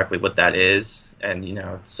define exactly what that is. And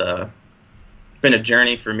it's been a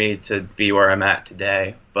journey for me to be where I'm at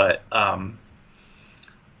today. But I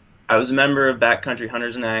was a member of Backcountry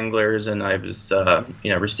Hunters and Anglers, and I was,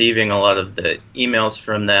 receiving a lot of the emails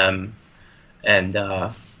from them, and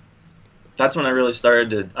that's when I really started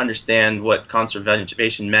to understand what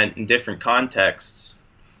conservation meant in different contexts.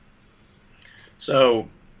 So,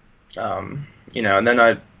 and then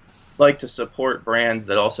I like to support brands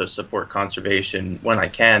that also support conservation when I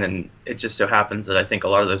can, and it just so happens that I think a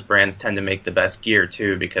lot of those brands tend to make the best gear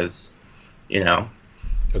too, because,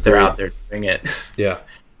 they're out there doing it. Yeah.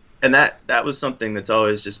 And that was something that's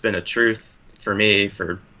always just been a truth for me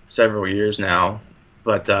for several years now.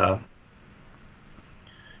 But,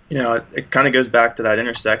 it kind of goes back to that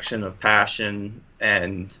intersection of passion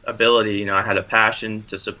and ability. I had a passion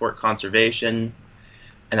to support conservation,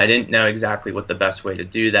 and I didn't know exactly what the best way to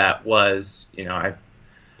do that was.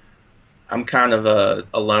 I'm kind of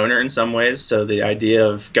a loner in some ways, so the idea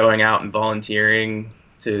of going out and volunteering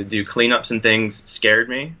to do cleanups and things scared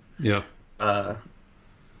me. Yeah.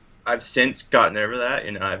 I've since gotten over that.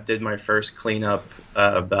 I did my first cleanup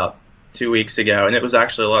about 2 weeks ago, and it was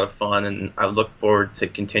actually a lot of fun. And I look forward to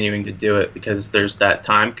continuing to do it because there's that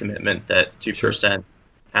time commitment that 2%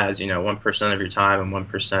 has. 1% of your time and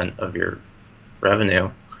 1% of your revenue.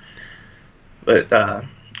 But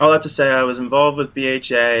all that to say, I was involved with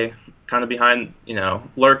BHA, kind of behind,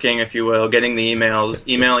 lurking, if you will, getting the emails,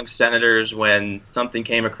 emailing senators when something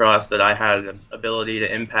came across that I had the ability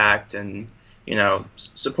to impact, and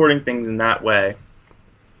supporting things in that way.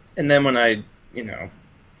 And then when I,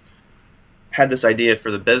 had this idea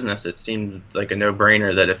for the business, it seemed like a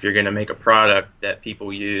no-brainer that if you're going to make a product that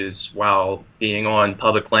people use while being on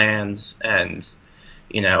public lands and,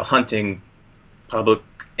 hunting public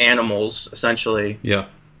animals, essentially, you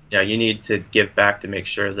need to give back to make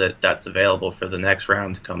sure that that's available for the next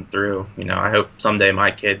round to come through. I hope someday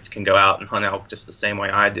my kids can go out and hunt elk just the same way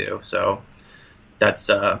I do. So that's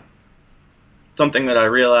something that I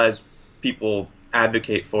realize people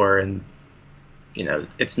advocate for, and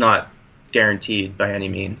it's not guaranteed by any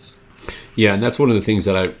means. Yeah, and that's one of the things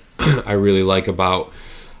that I really like about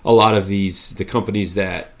a lot of the companies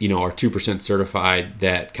that are 2% certified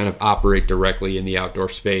that kind of operate directly in the outdoor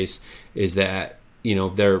space is that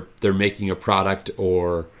they're making a product,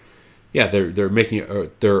 or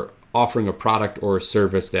they're offering a product or a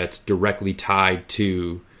service that's directly tied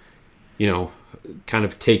to kind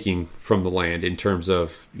of taking from the land in terms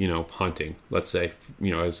of hunting, let's say,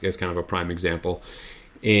 as kind of a prime example.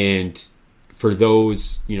 And for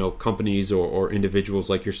those companies or individuals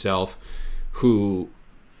like yourself who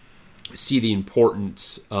see the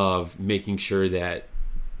importance of making sure that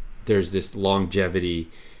there's this longevity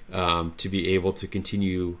to be able to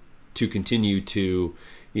continue to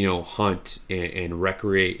hunt and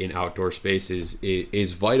recreate in outdoor spaces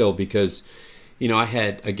is vital, because I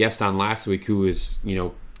had a guest on last week who was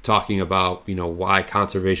talking about why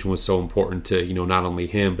conservation was so important to not only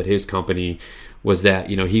him but his company, was that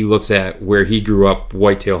he looks at where he grew up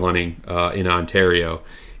whitetail hunting in Ontario,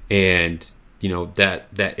 and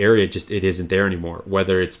that area just, it isn't there anymore.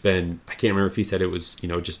 Whether it's been, I can't remember if he said it was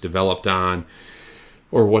just developed on,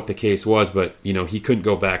 or what the case was, but he couldn't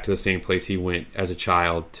go back to the same place he went as a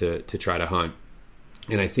child to try to hunt.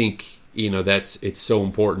 And I think it's so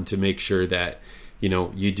important to make sure that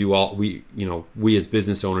you do all, we as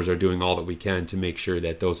business owners are doing all that we can to make sure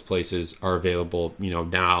that those places are available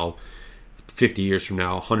now, 50 years from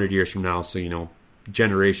now, 100 years from now, so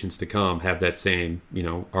generations to come have that same,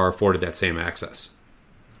 are afforded that same access.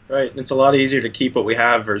 Right. It's a lot easier to keep what we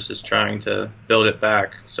have versus trying to build it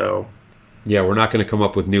back. So yeah, we're not going to come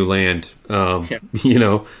up with new land, so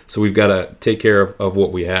we've got to take care of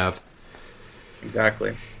what we have.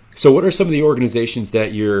 Exactly. So what are some of the organizations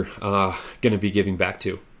that you're going to be giving back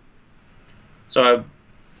to? So I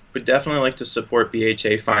would definitely like to support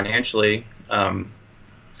BHA financially.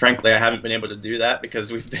 Frankly, I haven't been able to do that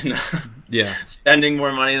because we've been spending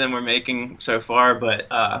more money than we're making so far, but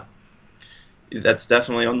that's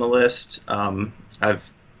definitely on the list.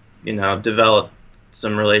 I've developed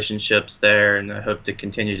some relationships there, and I hope to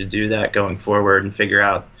continue to do that going forward and figure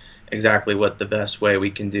out exactly what the best way we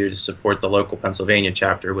can do to support the local Pennsylvania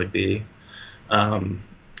chapter would be. And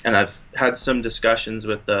I've had some discussions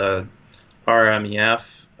with the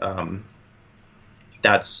RMEF.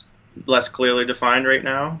 That's less clearly defined right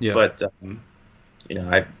now, but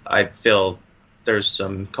I feel there's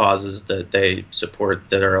some causes that they support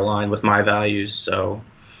that are aligned with my values, so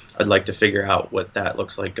I'd like to figure out what that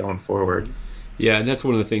looks like going forward. Yeah, and that's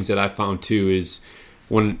one of the things that I found too is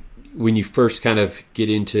when you first kind of get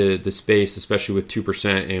into the space, especially with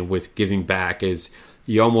 2% and with giving back, is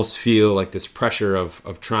you almost feel like this pressure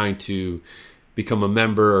of trying to become a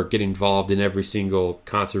member or get involved in every single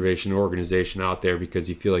conservation organization out there, because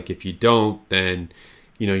you feel like if you don't, then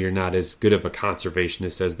you're not as good of a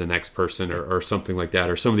conservationist as the next person or something like that.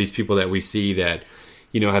 Or some of these people that we see that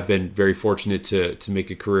have been very fortunate to make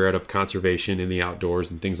a career out of conservation in the outdoors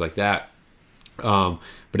and things like that.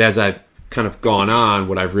 But as I've kind of gone on,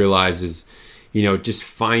 what I've realized is just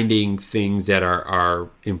finding things that are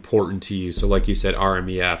important to you. So like you said,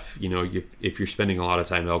 RMEF, if you're spending a lot of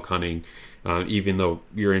time elk hunting, even though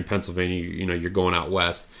you're in Pennsylvania, you're going out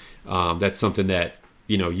west, that's something that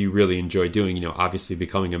you really enjoy doing. Obviously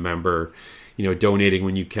becoming a member, donating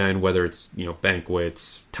when you can, whether it's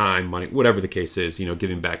banquets, time, money, whatever the case is,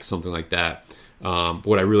 giving back to something like that.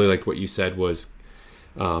 What I really liked what you said was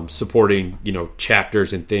supporting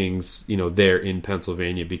chapters and things there in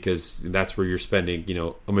Pennsylvania, because that's where you're spending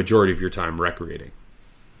a majority of your time recreating.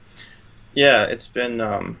 Yeah, it's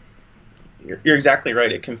been you're exactly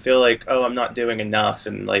right. It can feel like, oh, I'm not doing enough,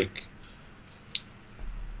 and like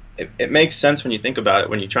it makes sense when you think about it.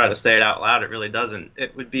 When you try to say it out loud, it really doesn't.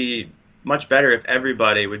 It would be much better if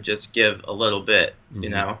everybody would just give a little bit. You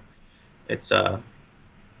know, it's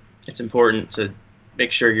important to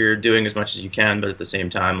make sure you're doing as much as you can, but at the same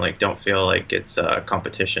time, like, don't feel like it's a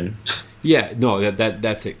competition. Yeah, no,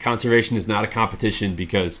 that's it. Conservation is not a competition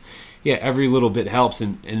because, yeah, every little bit helps,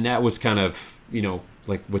 and that was kind of, you know,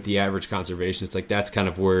 like with the average conservation, it's like that's kind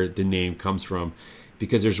of where the name comes from,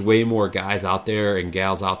 because there's way more guys out there and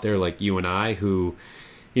gals out there like you and I who,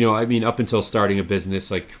 you know, I mean, up until starting a business,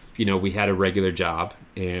 like, you know, we had a regular job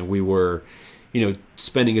and we were, you know,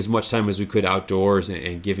 spending as much time as we could outdoors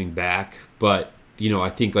and giving back. But, you know, I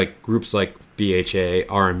think like groups like BHA,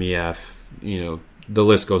 RMEF, you know, the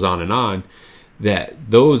list goes on, that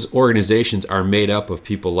those organizations are made up of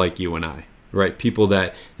people like you and I, right? People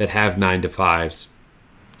that have 9-to-5s,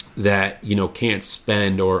 that, you know, can't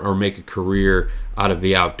spend or make a career out of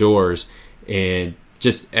the outdoors, and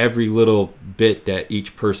just every little bit that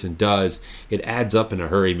each person does, it adds up in a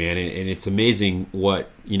hurry, man. And it's amazing what,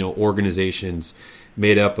 you know, organizations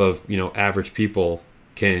made up of, you know, average people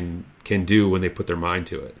can do when they put their mind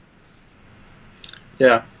to it.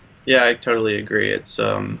 Yeah, I totally agree. It's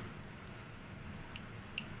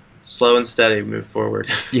slow and steady, move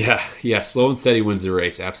forward. Yeah, slow and steady wins the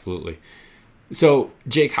race, absolutely. So,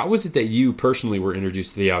 Jake, how was it that you personally were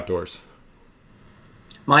introduced to the outdoors?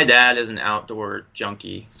 My dad is an outdoor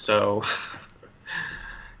junkie, so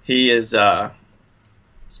he is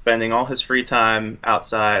spending all his free time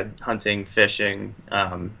outside hunting, fishing,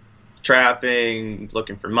 trapping,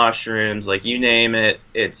 looking for mushrooms, like you name it,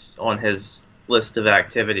 it's on his list of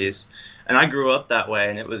activities. And I grew up that way,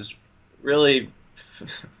 and it was really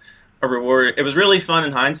a reward. It was really fun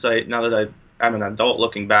in hindsight, now that I'm an adult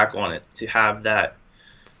looking back on it, to have that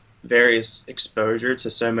various exposure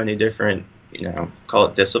to so many different, you know, call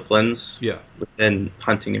it disciplines within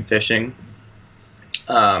hunting and fishing.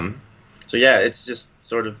 So yeah, it's just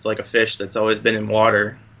sort of like a fish that's always been in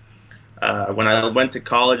water. When I went to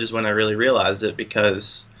college is when I really realized it,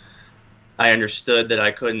 because I understood that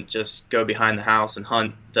I couldn't just go behind the house and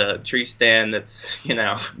hunt the tree stand that's, you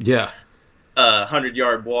know, a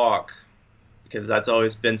 100-yard walk, because that's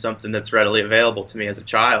always been something that's readily available to me as a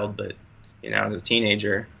child, but, you know, as a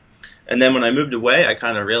teenager. And then when I moved away, I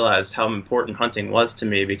kind of realized how important hunting was to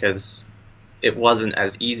me, because it wasn't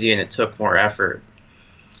as easy and it took more effort.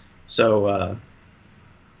 So,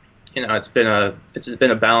 you know, it's been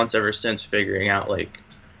a balance ever since, figuring out like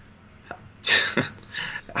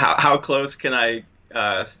how close can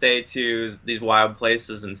I stay to these wild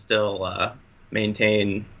places and still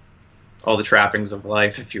maintain all the trappings of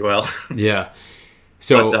life, if you will. Yeah.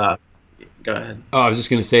 So, go ahead. Oh, I was just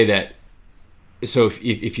going to say that. So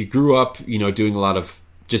if you grew up, you know, doing a lot of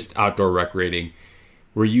just outdoor recreating,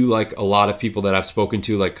 were you like a lot of people that I've spoken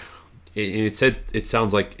to, like it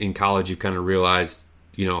sounds like in college you kind of realized,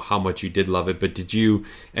 you know, how much you did love it, but did you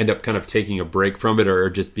end up kind of taking a break from it, or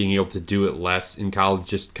just being able to do it less in college,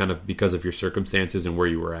 just kind of because of your circumstances and where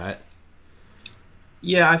you were at?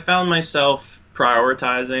 Yeah, I found myself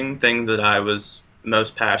prioritizing things that I was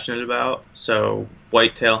most passionate about. So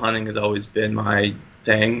whitetail hunting has always been my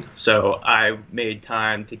thing. So I made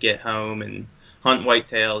time to get home and hunt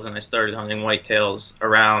whitetails, and I started hunting whitetails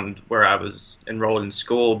around where I was enrolled in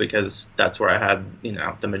school, because that's where I had, you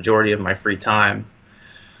know, the majority of my free time,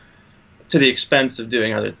 to the expense of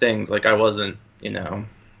doing other things. Like I wasn't, you know,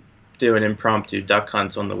 doing impromptu duck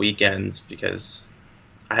hunts on the weekends because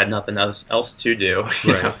I had nothing else to do.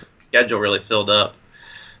 You know, schedule really filled up.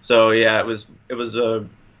 So yeah, it was a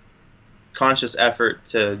conscious effort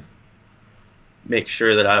to make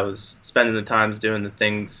sure that I was spending the times doing the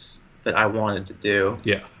things that I wanted to do.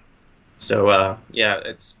 Yeah. So yeah,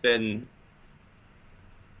 it's been,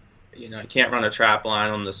 you know, I can't run a trap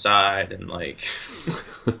line on the side and like,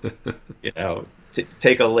 you know,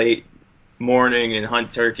 take a late morning and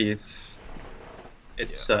hunt turkeys.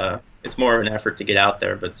 It's more of an effort to get out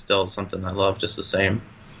there, but still something I love just the same.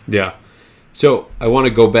 Yeah. So I want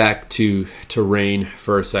to go back to rain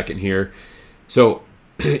for a second here. So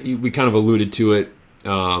we kind of alluded to it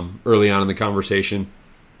early on in the conversation,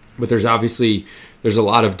 but there's a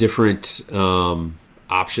lot of different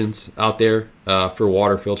options out there for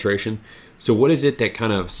water filtration. So what is it that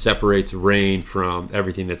kind of separates Rain from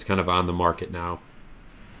everything that's kind of on the market now?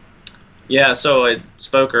 Yeah, so I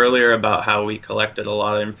spoke earlier about how we collected a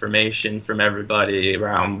lot of information from everybody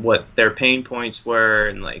around what their pain points were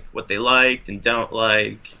and like what they liked and don't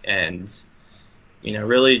like, and you know,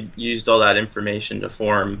 really used all that information to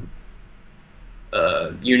form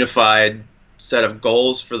a unified set of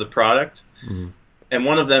goals for the product. Mm-hmm. and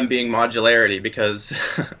one of them being modularity, because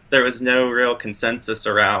there was no real consensus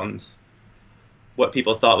around what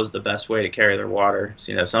people thought was the best way to carry their water.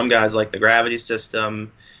 So, some guys like the gravity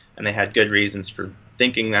system, and they had good reasons for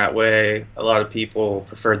thinking that way. A lot of people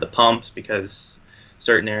preferred the pumps because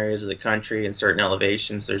certain areas of the country and certain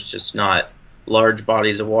elevations, there's just not large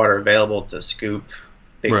bodies of water available to scoop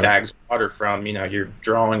big bags of water from. You're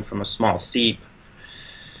drawing from a small seep.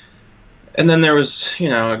 And then there was,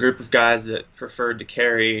 a group of guys that preferred to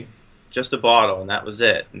carry just a bottle, and that was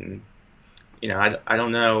it. And, I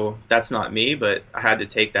don't know, that's not me, but I had to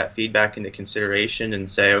take that feedback into consideration and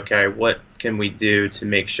say, okay, what can we do to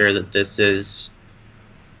make sure that this is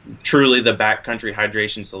truly the backcountry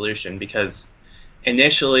hydration solution? Because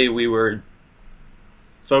initially we were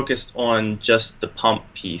focused on just the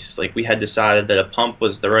pump piece. Like, we had decided that a pump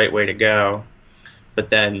was the right way to go, but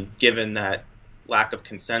then given that lack of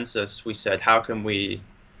consensus, we said, how can we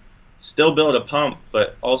still build a pump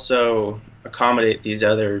but also accommodate these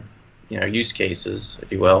other use cases,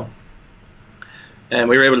 if you will? And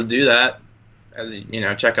we were able to do that. As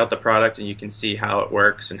check out the product and you can see how it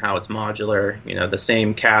works and how it's modular. The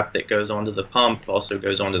same cap that goes onto the pump also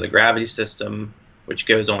goes onto the gravity system, which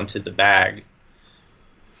goes onto the bag,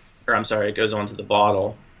 or I'm sorry, it goes onto the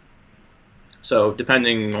bottle. So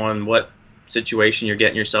depending on what situation you're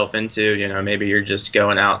getting yourself into, maybe you're just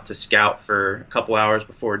going out to scout for a couple hours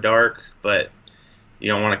before dark, but you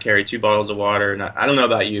don't want to carry 2 bottles of water. And I don't know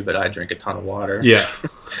about you, but I drink a ton of water. Yeah.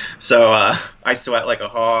 So I sweat like a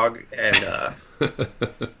hog, and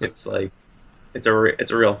it's a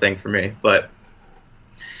real thing for me. But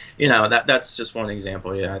that's just one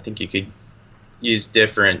example. Yeah, I think you could use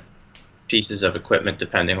different pieces of equipment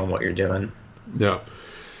depending on what you're doing. Yeah.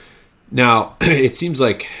 Now it seems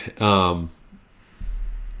like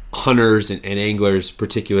hunters and anglers, in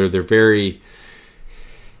particular, they're very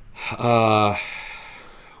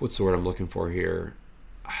what's the word I'm looking for here?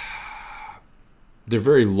 They're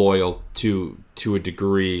very loyal to a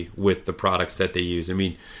degree with the products that they use. I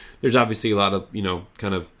mean, there's obviously a lot of,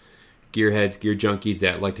 kind of gearheads, gear junkies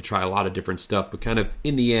that like to try a lot of different stuff, but kind of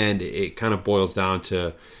in the end, it kind of boils down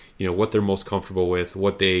to, what they're most comfortable with,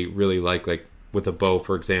 what they really like with a bow,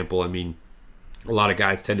 for example. I mean, a lot of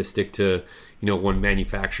guys tend to stick to, one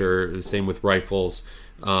manufacturer. The same with rifles.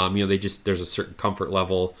 There's a certain comfort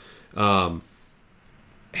level.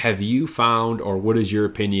 Have you found, or what is your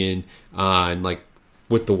opinion on,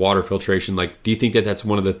 with the water filtration? Do you think that that's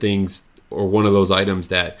one of the things, or one of those items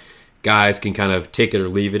that guys can kind of take it or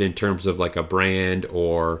leave it in terms of a brand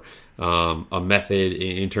or a method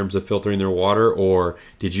in terms of filtering their water? Or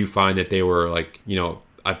did you find that they were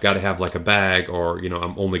I've got to have a bag, or,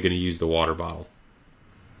 I'm only going to use the water bottle?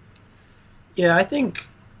 Yeah, I think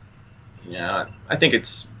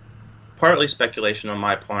it's partly speculation on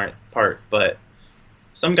my part, but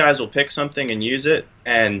some guys will pick something and use it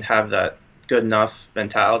and have that good enough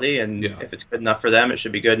mentality, and if it's good enough for them, it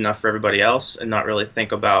should be good enough for everybody else, and not really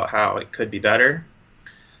think about how it could be better.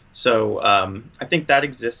 So I think that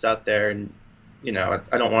exists out there, and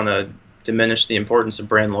I don't want to diminish the importance of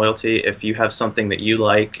brand loyalty. If you have something that you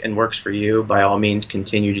like and works for you, by all means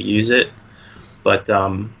continue to use it. But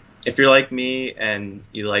if you're like me and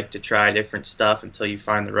you like to try different stuff until you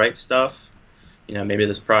find the right stuff, maybe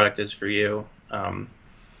this product is for you. And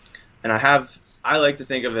I like to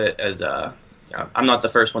think of it as I'm not the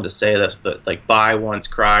first one to say this, but buy once,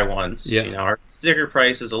 cry once. Yeah. Our sticker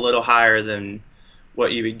price is a little higher than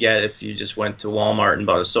what you would get if you just went to Walmart and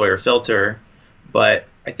bought a Sawyer filter, but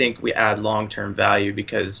I think we add long-term value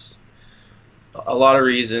because a lot of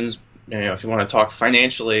reasons. If you want to talk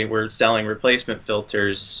financially, we're selling replacement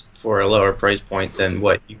filters for a lower price point than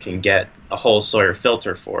what you can get a whole Sawyer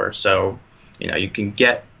filter for. So, you can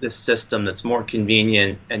get this system that's more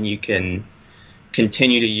convenient, and you can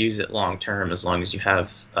continue to use it long term as long as you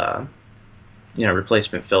have,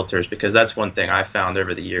 replacement filters. Because that's one thing I found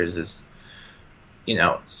over the years is,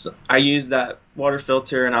 I use that water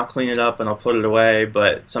filter and I'll clean it up and I'll put it away,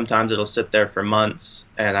 but sometimes it'll sit there for months,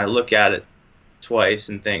 and I look at it twice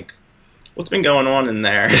and think, what's been going on in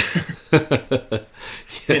there? It's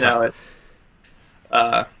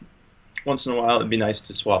once in a while it'd be nice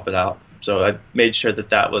to swap it out. So I made sure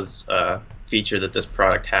that was a feature that this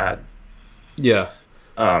product had. Yeah.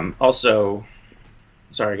 Also,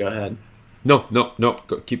 sorry, go ahead. No.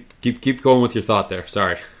 Keep going with your thought there.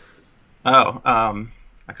 Sorry.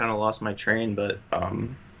 I kind of lost my train, but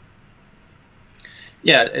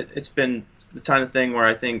yeah, it's been the kind of thing where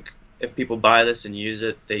I think if people buy this and use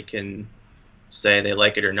it, they can say they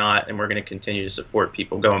like it or not, and we're going to continue to support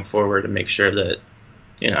people going forward and make sure that,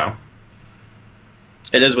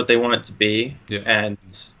 it is what they want it to be. Yeah. And,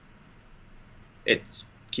 it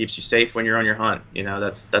keeps you safe when you're on your hunt.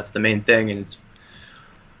 That's the main thing, and it's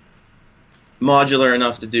modular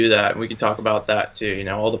enough to do that. And we can talk about that too.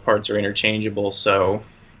 All the parts are interchangeable, so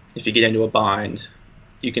if you get into a bind,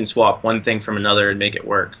 you can swap one thing from another and make it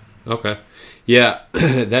work. Okay. Yeah,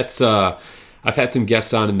 that's I've had some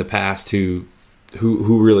guests on in the past who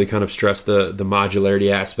really kind of stress the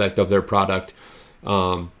modularity aspect of their product.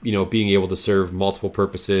 Being able to serve multiple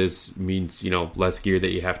purposes means, less gear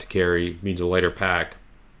that you have to carry, means a lighter pack,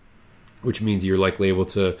 which means you're likely able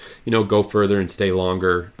to, go further and stay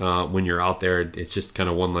longer when you're out there. It's just kind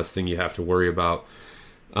of one less thing you have to worry about.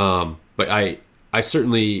 But I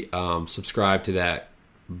certainly subscribe to that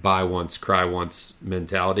buy once, cry once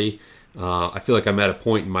mentality. I feel like I'm at a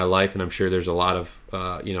point in my life, and I'm sure there's a lot of,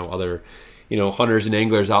 other, hunters and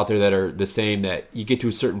anglers out there that are the same, that you get to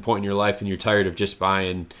a certain point in your life and you're tired of just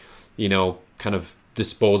buying, kind of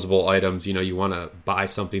disposable items. You want to buy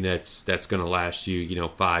something that's going to last you,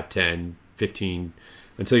 5, 10, 15,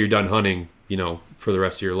 until you're done hunting, for the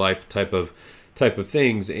rest of your life type of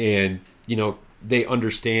things. And, they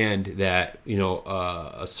understand that,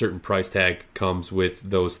 a certain price tag comes with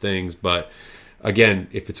those things. But again,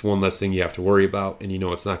 if it's one less thing you have to worry about, and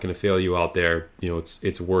it's not going to fail you out there,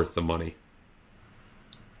 it's worth the money.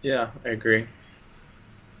 Yeah, I agree.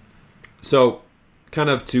 So kind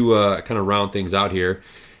of to round things out here,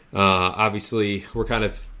 obviously we're kind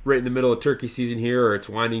of right in the middle of turkey season here, or it's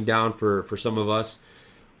winding down for some of us.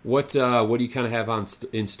 What do you kind of have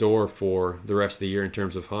in store for the rest of the year in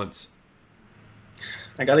terms of hunts?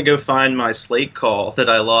 I got to go find my slate call that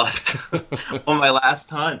I lost on my last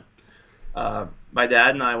hunt. My dad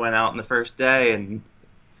and I went out on the first day, and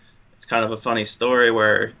it's kind of a funny story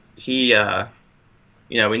where he,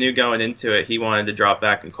 we knew going into it he wanted to drop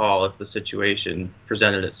back and call if the situation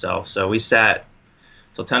presented itself. So we sat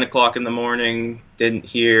till 10 o'clock in the morning, didn't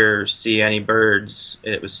hear or see any birds.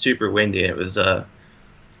 It was super windy. It was a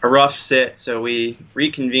rough sit. So we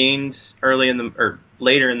reconvened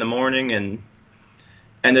later in the morning and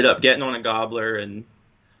ended up getting on a gobbler, and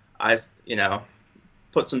I,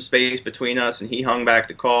 put some space between us, and he hung back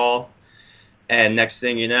to call. And next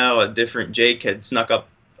thing you know, a different Jake had snuck up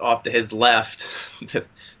off to his left.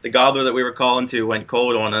 The gobbler that we were calling to went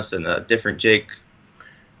cold on us, and a different Jake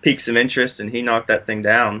piqued some interest, and he knocked that thing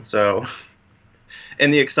down. So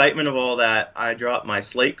in the excitement of all that, I dropped my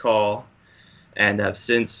slate call and have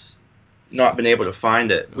since not been able to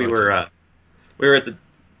find it.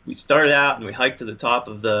 We started out and we hiked to the top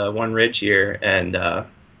of the one ridge here, and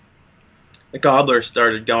the gobbler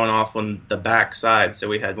started going off on the back side, so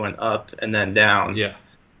we had went up and then down. Yeah.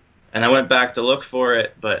 And I went back to look for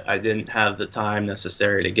it, but I didn't have the time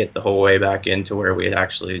necessary to get the whole way back into where we had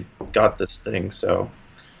actually got this thing. So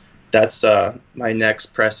that's my next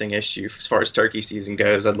pressing issue as far as turkey season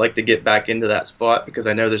goes. I'd like to get back into that spot because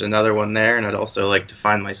I know there's another one there, and I'd also like to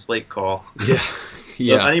find my slate call. Yeah.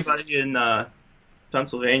 Yeah. So if anybody in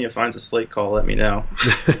Pennsylvania finds a slate call, let me know.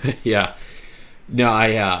 Yeah. No,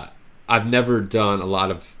 I've never done a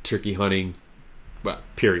lot of turkey hunting,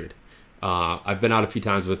 period. I've been out a few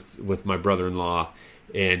times with my brother-in-law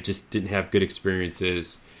and just didn't have good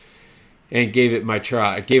experiences, and gave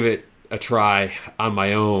it a try on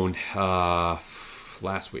my own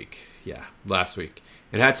last week. Yeah, last week.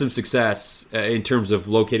 And had some success in terms of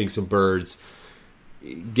locating some birds,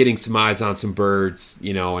 getting some eyes on some birds,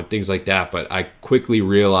 and things like that. But I quickly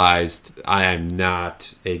realized I am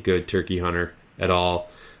not a good turkey hunter at all.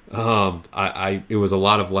 It was a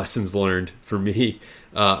lot of lessons learned for me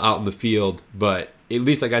out in the field, but at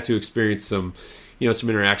least I got to experience some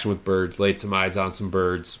interaction with birds, laid some eyes on some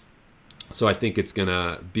birds. So I think it's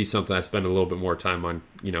gonna be something I spend a little bit more time on,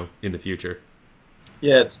 in the future.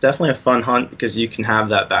 Yeah, it's definitely a fun hunt because you can have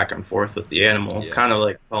that back and forth with the animal, Yeah. kind of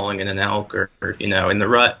like calling in an elk or in the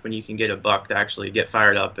rut when you can get a buck to actually get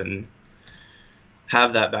fired up and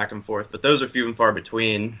have that back and forth. But those are few and far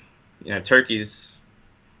between. Turkeys,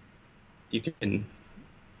 you can,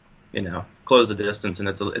 close the distance, and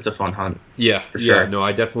it's a fun hunt. Yeah, for sure. Yeah, no,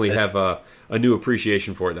 I definitely have a new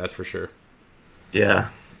appreciation for it. That's for sure. Yeah,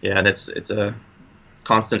 and it's a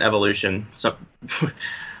constant evolution. So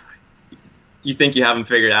you think you have them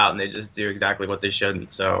figured out, and they just do exactly what they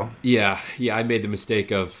shouldn't. So yeah, I made the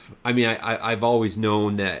mistake of. I've always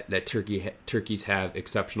known that turkeys have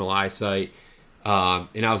exceptional eyesight,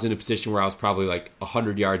 and I was in a position where I was probably like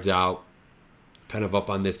 100 yards out, kind of up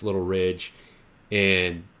on this little ridge,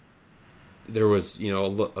 and there was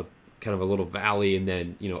a kind of a little valley, and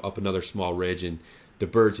then up another small ridge, and the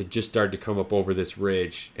birds had just started to come up over this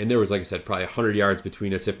ridge, and there was, like I said, probably 100 yards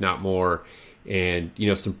between us, if not more. and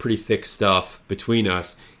some pretty thick stuff between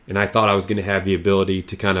us. And I thought I was going to have the ability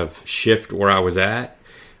to kind of shift where I was at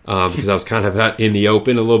because I was kind of in the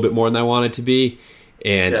open a little bit more than I wanted to be.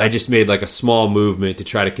 And I just made like a small movement to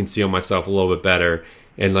try to conceal myself a little bit better.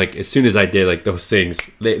 And like as soon as I did, like those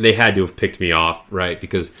things, they had to have picked me off, right?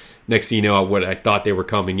 Because next thing you know, what I thought they were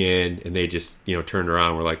coming in, and they just turned around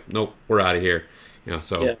and were like, nope, we're out of here.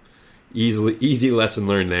 Easy lesson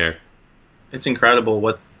learned there. It's incredible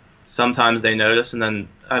what sometimes they notice, and then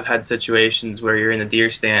I've had situations where you're in a deer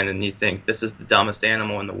stand and you think this is the dumbest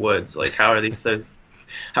animal in the woods. Like, how are these things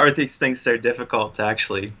so difficult to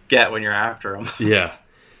actually get when you're after them? Yeah.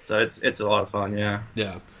 So it's a lot of fun. Yeah.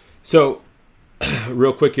 Yeah. So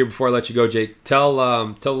real quick here before I let you go, Jake, tell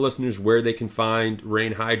the listeners where they can find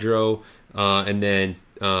Reign Hydro, and then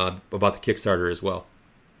about the Kickstarter as well.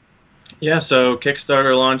 Yeah. So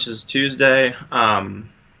Kickstarter launches Tuesday.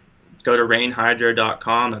 Go to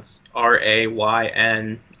reignhydro.com. That's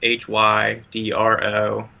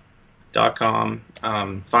RAYNHYDRO.com.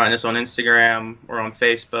 Find us on Instagram. We're on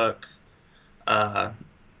Facebook.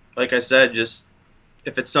 Like I said, just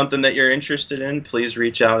if it's something that you're interested in, please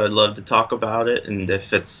reach out. I'd love to talk about it. And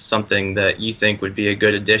if it's something that you think would be a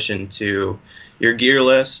good addition to your gear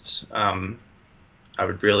list, I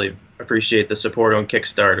would really appreciate the support on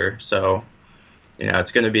Kickstarter. So,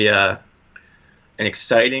 it's going to be an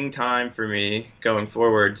exciting time for me going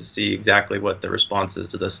forward to see exactly what the response is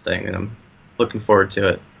to this thing, and I'm looking forward to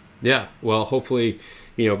it. Yeah, well, hopefully,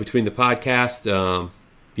 between the podcast,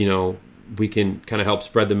 we can kind of help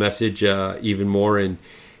spread the message even more, and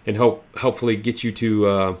hopefully get you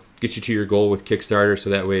to your goal with Kickstarter,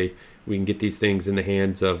 so that way we can get these things in the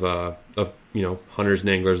hands of hunters and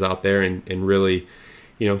anglers out there, and really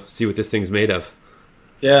see what this thing's made of.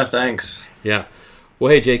 Yeah, thanks. Yeah.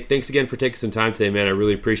 Well, hey, Jake, thanks again for taking some time today, man. I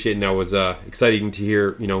really appreciate it, and that was exciting to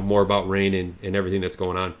hear, more about Reign and everything that's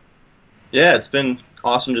going on. Yeah, it's been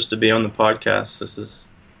awesome just to be on the podcast. This is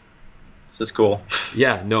cool.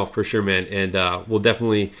 Yeah, no, for sure, man. And we'll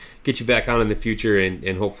definitely get you back on in the future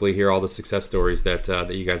and hopefully hear all the success stories that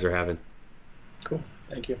you guys are having. Cool.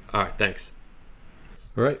 Thank you. All right, thanks.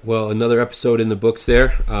 All right, well, another episode in the books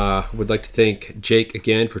there. Would like to thank Jake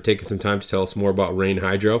again for taking some time to tell us more about Reign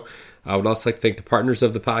Hydro. I would also like to thank the partners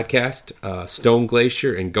of the podcast, Stone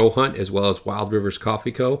Glacier and Go Hunt, as well as Wild Rivers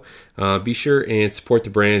Coffee Co. Be sure and support the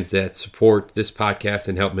brands that support this podcast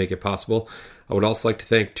and help make it possible. I would also like to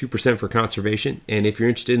thank 2% for Conservation. And if you're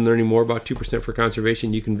interested in learning more about 2% for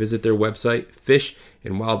Conservation, you can visit their website,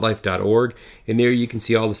 fishandwildlife.org. And there you can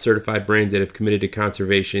see all the certified brands that have committed to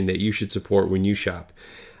conservation that you should support when you shop.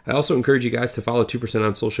 I also encourage you guys to follow 2%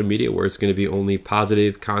 on social media, where it's going to be only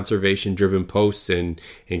positive, conservation-driven posts and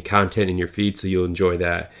content in your feed, so you'll enjoy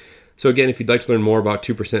that. So again, if you'd like to learn more about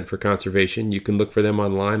 2% for Conservation, you can look for them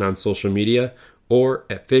online on social media or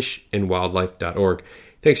at fishandwildlife.org.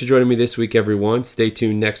 Thanks for joining me this week, everyone. Stay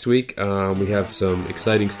tuned next week. We have some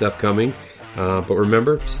exciting stuff coming. But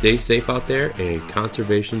remember, stay safe out there, and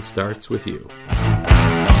conservation starts with you.